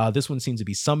queens. This one seems to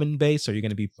be summon based, so you're going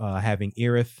to be having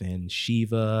Aerith and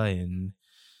Shiva and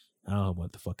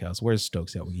what the fuck else. Where's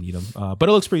Stokes at when you need him? But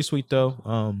it looks pretty sweet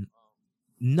though.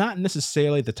 Not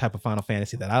necessarily the type of Final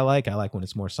Fantasy that I like. I like when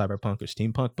it's more cyberpunk or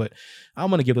steampunk, but I'm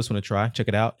going to give this one a try. Check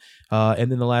it out.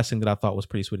 And then the last thing that I thought was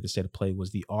pretty sweet at the state of play was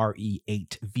the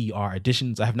RE8 VR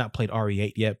editions. I have not played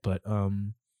RE8 yet, but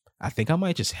I think I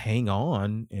might just hang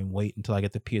on and wait until I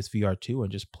get the PSVR 2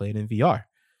 and just play it in VR.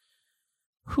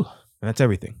 Whew. And that's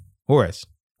everything. Horace,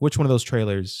 which one of those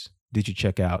trailers did you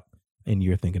check out and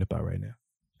you're thinking about right now?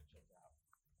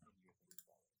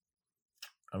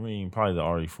 I mean, probably the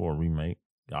RE4 remake.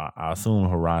 I assume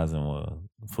Horizon was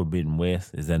Forbidden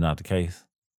West. Is that not the case?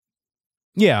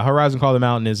 Yeah, Horizon Call of the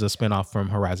Mountain is a spinoff from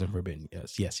Horizon Forbidden.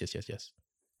 Yes.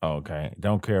 Okay.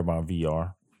 Don't care about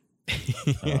VR.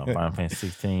 Final Fantasy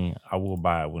 16, I will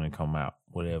buy it when it come out,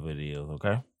 whatever it is,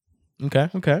 okay?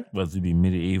 Okay. Whether it be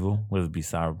medieval, whether it be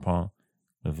cyberpunk,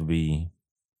 whether it be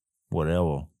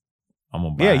whatever, I'm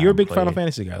going to buy it. Yeah, you're a big Final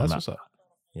Fantasy guy. That's what's up.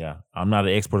 Yeah, I'm not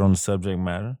an expert on the subject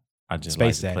matter. I just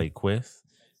Space like to play Quest.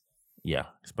 Yeah,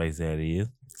 Space Daddy is.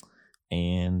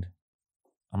 And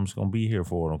I'm just going to be here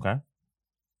for it, okay?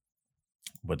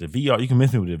 But the VR, you can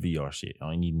miss me with the VR shit.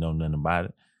 I don't need to know nothing about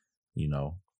it.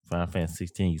 Final Fantasy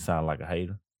 16, you sound like a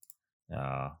hater.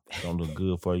 Don't look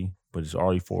good for you. But it's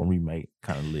RE4 remake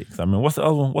kind of lit. 'Cause I mean, what's the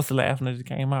other one? What's the last one that just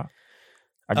came out?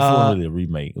 I guess it wasn't really a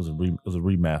remake. It was a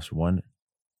remaster, wasn't it?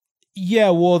 Yeah,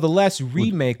 well, the last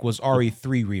remake was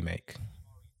RE3 remake.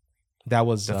 That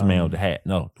was that's the man with the hat.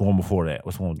 No, the one before that.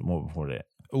 What's the one before that?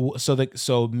 So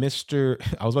Mr.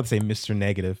 I was about to say Mr.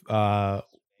 Negative.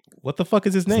 What the fuck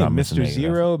is his name? Mr.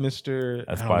 Zero, Mr.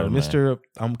 I don't know, Mr.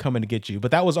 I'm coming to get you.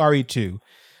 But that was RE2.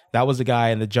 That was the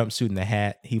guy in the jumpsuit and the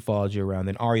hat. He followed you around.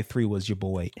 Then RE3 was your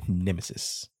boy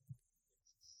Nemesis.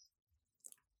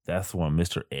 That's the one,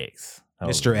 Mr. X.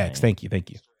 Mr. X. Thank you.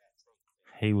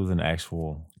 He was an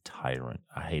actual tyrant.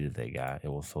 I hated that guy.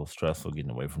 It was so stressful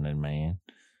getting away from that man.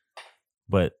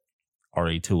 But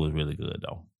RE2 was really good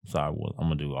though. So I'm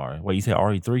gonna do RE. Wait, you said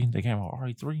RE3? They came out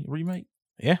RE3 remake?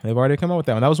 Yeah, they've already come out with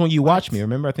that one. That was when you watched me.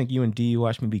 Remember? I think you and D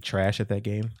watched me be trash at that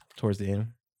game towards the end.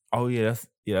 Oh yeah,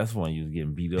 that's one you was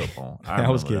getting beat up on. I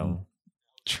was getting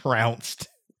trounced.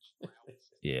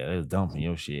 Yeah, they was dumping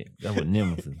your shit. That was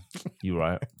Nemesis. You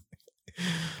right?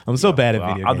 I'm so bad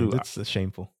at video games. It's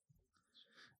shameful.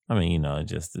 I mean,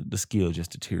 just the skill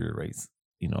just deteriorates,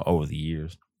 over the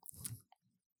years.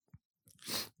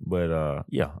 But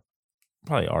yeah,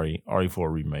 probably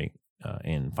RE4 remake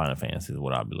and Final Fantasy is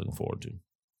what I'll be looking forward to.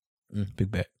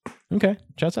 Big bet. Okay,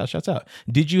 shouts out.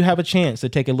 Did you have a chance to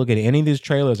take a look at any of these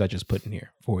trailers I just put in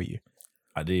here for you?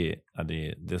 I did.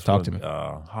 This Talk to me.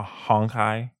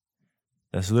 Honkai.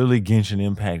 That's literally Genshin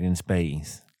Impact in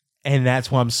space. And that's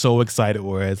why I'm so excited.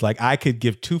 Whereas, like, I could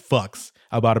give two fucks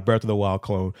about a Breath of the Wild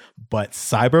clone, but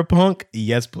Cyberpunk,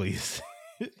 yes, please.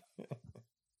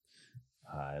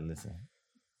 All right, listen.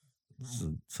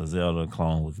 So Zelda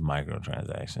clone with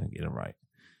microtransactions. Get it right.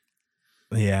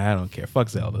 Yeah, I don't care. Fuck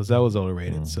Zelda. That was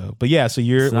overrated. So, but yeah. So what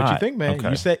you think, man? Okay.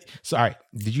 You said. Sorry.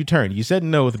 Did you turn? You said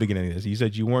no at the beginning of this. You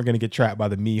said you weren't going to get trapped by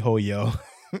the MiHoYo.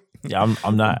 Yeah,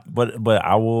 I'm not. But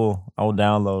I will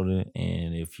download it,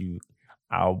 and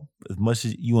as much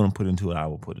as you want to put into it, I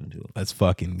will put into it. Let's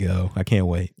fucking go. I can't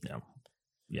wait.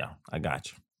 Yeah, I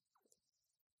got you.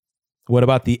 What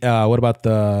about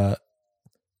the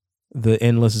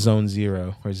Endless Zone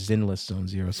Zero or Zenless Zone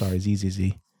Zero? Sorry,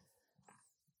 ZZZ.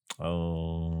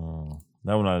 Oh,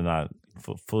 that one I did not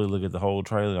fully look at the whole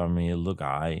trailer. I mean, it looked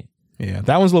all right. Yeah,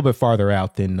 that one's a little bit farther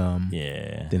out than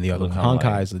the other one.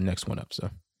 Honkai is the next one up,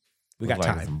 so we got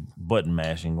time. Some button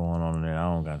mashing going on in there. I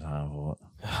don't got time for it.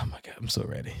 Oh my god, I'm so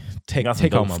ready. Take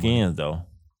all my skins though.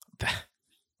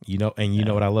 You know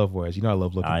what I love, Whereas I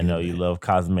love looking. I know you love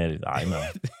cosmetics. I know.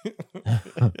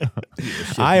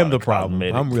 I am the problem.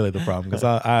 Cosmetics. I'm really the problem because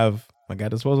I got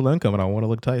disposable income and I want to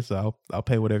look tight, so I'll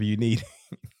pay whatever you need.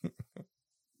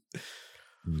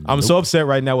 I'm so upset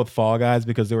right now with Fall Guys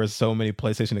because there were so many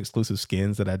PlayStation exclusive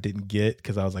skins that I didn't get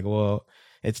because I was like, well,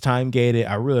 it's time gated.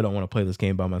 I really don't want to play this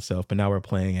game by myself, but now we're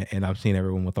playing it and I've seen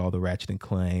everyone with all the Ratchet and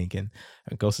Clank and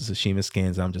Ghost of Tsushima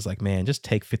skins. I'm just like, man, just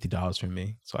take $50 from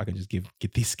me so I can just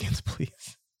get these skins,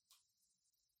 please.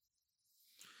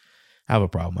 I have a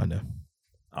problem, I know.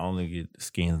 I only get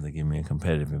skins that give me a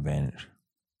competitive advantage.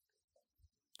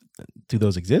 Do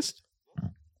those exist?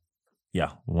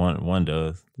 Yeah, one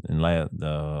does. And there's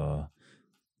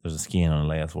a skin on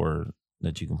the last word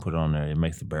that you can put on there. It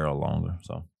makes the barrel longer.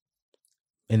 So,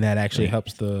 and that actually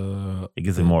helps the. It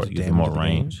gives it more. It gives it more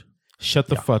range. Shut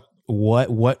the fuck.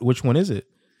 What? Which one is it?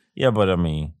 Yeah, but I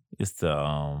mean, it's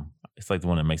the it's like the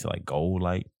one that makes it like gold,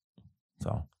 like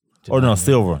so. Or no,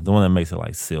 silver. The one that makes it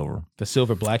like silver. The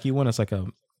silver blacky one. It's like a.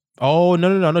 Oh no!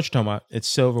 I know what you're talking about. It's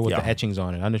silver with the etchings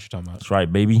on it. I know what you're talking about. That's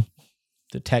right, baby.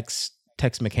 The Tex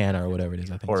Mechana or whatever it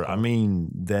is. I think. Or I mean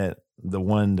that the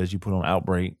one that you put on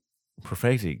Outbreak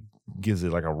Perfected gives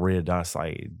it like a red dot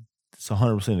sight. It's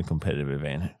 100% a competitive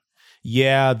advantage.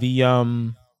 Yeah, the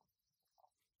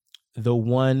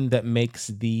one that makes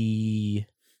the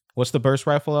what's the burst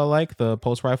rifle I like? The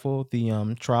pulse rifle,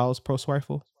 the Trials pulse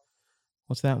rifle.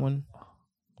 What's that one?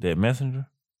 Dead Messenger?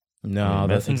 No,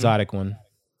 the exotic one.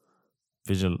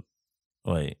 Vigilance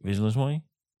Wing?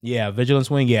 Yeah,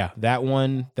 Vigilance Wing. Yeah, that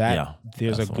one.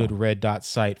 There's a good red dot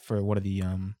sight for one of the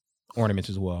ornaments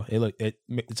as well.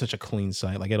 It's such a clean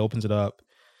sight. Like it opens it up.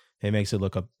 It makes it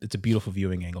look up. It's a beautiful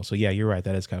viewing angle. So yeah, you're right.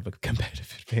 That is kind of a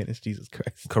competitive advantage. Jesus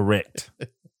Christ. Correct.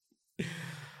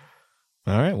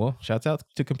 All right. Well, shouts out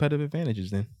to competitive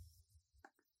advantages then.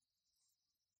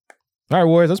 All right,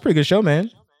 Warriors. That's a pretty good show,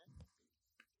 man.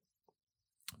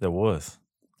 That was.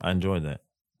 I enjoyed that.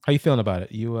 How you feeling about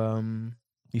it? You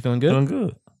feeling good? Feeling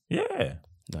good. Yeah.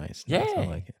 Nice. Yeah. I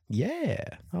like it. Yeah.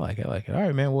 I like it. All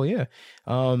right, man. Well, yeah.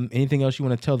 Anything else you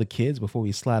want to tell the kids before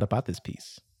we slide up out this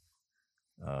piece?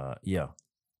 Yeah.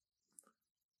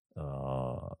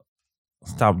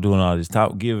 stop doing all this.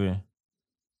 Stop giving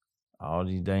all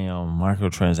these damn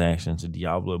microtransactions to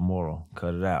Diablo Immortal.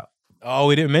 Cut it out. Oh,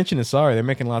 we didn't mention it. Sorry, they're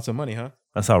making lots of money, huh?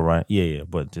 That's all right. Yeah.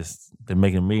 But just they're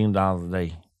making $1 million a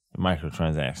day in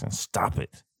microtransactions. Stop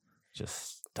it.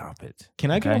 Just stop it. Can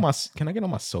I get on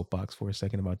my soapbox for a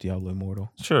second about Diablo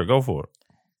Immortal? Sure, go for it.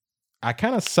 I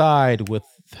kind of side with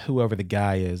whoever the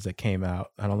guy is that came out.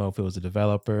 I don't know if it was a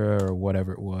developer or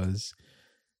whatever it was,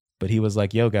 but he was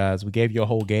like, "Yo, guys, we gave you a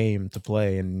whole game to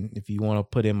play, and if you want to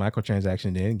put in microtransactions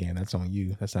in the end game, that's on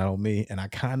you. That's not on me." And I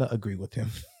kind of agree with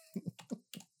him.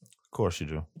 Of course you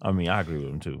do. I mean, I agree with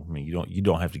him too. I mean, you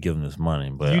don't have to give them this money,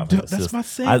 but that's my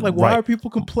saying. Why are people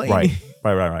complaining?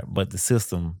 Right. But the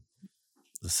system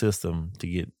to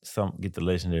get the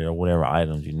legendary or whatever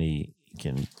items you need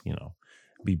can,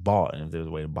 be bought. And if there's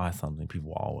a way to buy something,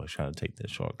 people always try to take that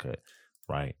shortcut,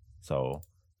 right? So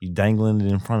you dangling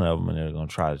it in front of them, and they're gonna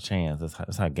try to chance.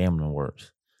 That's how gambling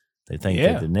works. They think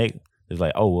that the next is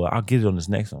like, oh well, I'll get it on this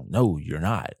next one. No, you're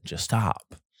not. Just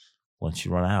stop. Once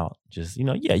you run out, just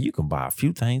you can buy a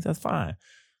few things. That's fine,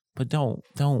 but don't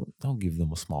give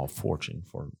them a small fortune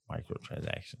for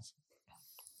microtransactions.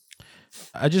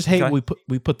 I just hate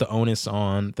we put the onus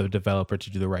on the developer to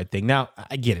do the right thing. Now,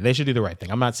 I get it. They should do the right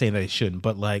thing. I'm not saying that they shouldn't,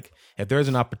 but like if there's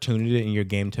an opportunity in your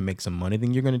game to make some money,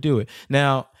 then you're going to do it.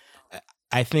 Now,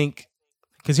 I think,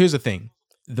 because here's the thing.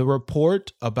 The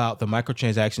report about the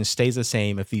microtransactions stays the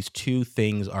same if these two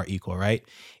things are equal, right?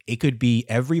 It could be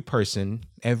every person,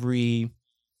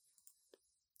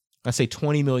 let's say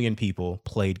 20 million people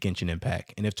played Genshin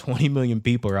Impact. And if 20 million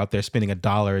people are out there spending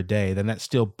 $1 a day, then that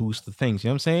still boosts the things. You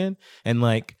know what I'm saying? And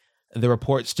like the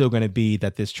report's still going to be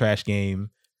that this trash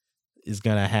game is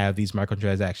going to have these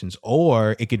microtransactions.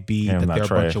 Or it could be that there are a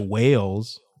bunch of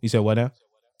whales. You said what now?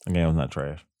 The game's not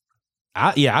trash.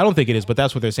 I don't think it is, but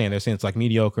that's what they're saying. They're saying it's like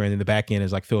mediocre, and then the back end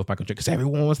is like filled with microtransactions because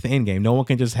everyone wants the end game. No one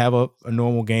can just have a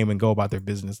normal game and go about their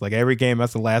business. Like every game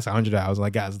has to last 100 hours.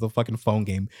 Like, guys, it's a fucking phone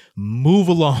game. Move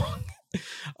along.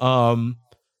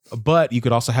 But you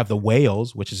could also have the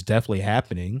whales, which is definitely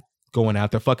happening, going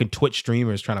out there. Fucking Twitch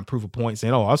streamers trying to prove a point,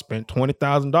 saying, "Oh, I spent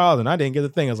 $20,000 and I didn't get the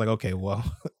thing." I was like, okay, well,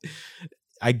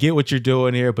 I get what you're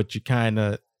doing here, but you kind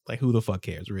of like, who the fuck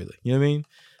cares, really? You know what I mean?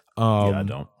 Yeah, I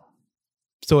don't.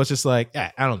 So it's just like,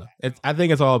 I don't know. I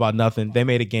think it's all about nothing. They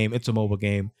made a game. It's a mobile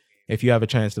game. If you have a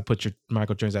chance to put your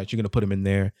microtransactions, you're going to put them in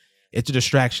there. It's a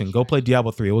distraction. Go play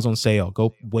Diablo 3. It was on sale.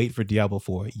 Go wait for Diablo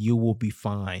 4. You will be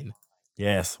fine.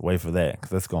 Yes, wait for that,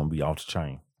 because that's going to be off the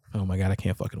chain. Oh my God, I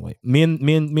can't fucking wait. Me and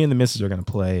the missus are going to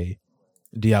play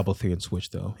Diablo 3 and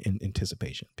Switch, though, in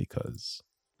anticipation, because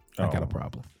I got a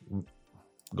problem.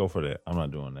 Go for that. I'm not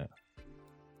doing that.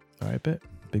 All right, bet.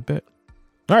 Big bet.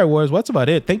 All right, Warriors, that's about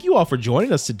it. Thank you all for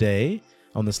joining us today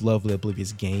on this lovely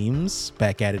Oblivious Games.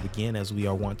 Back at it again, as we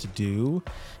are wont to do.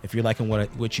 If you're liking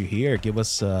what you hear, give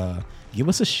us a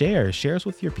share. Share us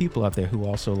with your people out there who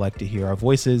also like to hear our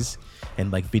voices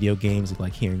and like video games and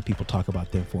like hearing people talk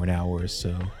about them for an hour or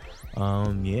so.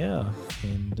 Yeah.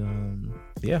 And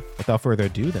without further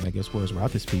ado, then I guess we're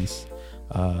out this piece.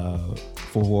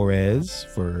 For Juarez,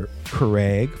 for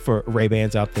Craig, for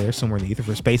Ray-Bans out there somewhere in the ether,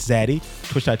 for Space Zaddy,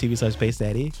 twitch.tv/Space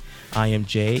Zaddy. I am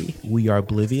Jay. We are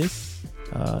Oblivious.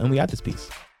 And we got this piece.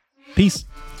 Peace.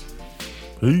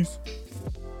 Peace.